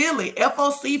right, Philly,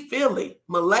 FOC Philly,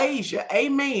 Malaysia,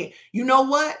 amen. You know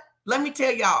what? Let me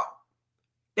tell y'all,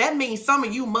 that means some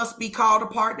of you must be called to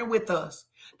partner with us.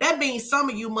 That means some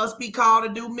of you must be called to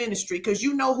do ministry, because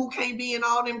you know who can't be in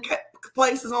all them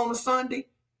places on a Sunday?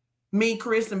 Me,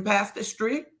 Chris, and Pastor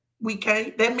Strick. We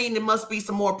can't. That means there must be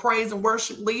some more praise and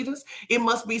worship leaders. It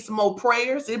must be some more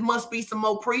prayers. It must be some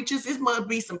more preachers. It must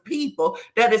be some people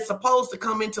that is supposed to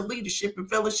come into leadership and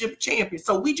Fellowship of Champions.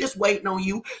 So we just waiting on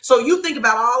you. So you think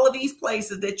about all of these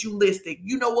places that you listed.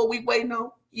 You know what we waiting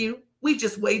on? You. We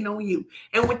just waiting on you.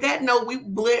 And with that note, we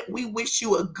wish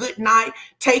you a good night.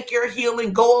 Take your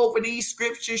healing. Go over these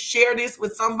scriptures. Share this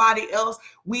with somebody else.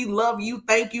 We love you.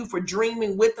 Thank you for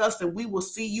dreaming with us. And we will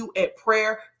see you at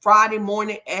prayer Friday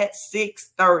morning at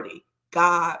 6:30.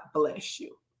 God bless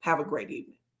you. Have a great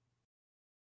evening.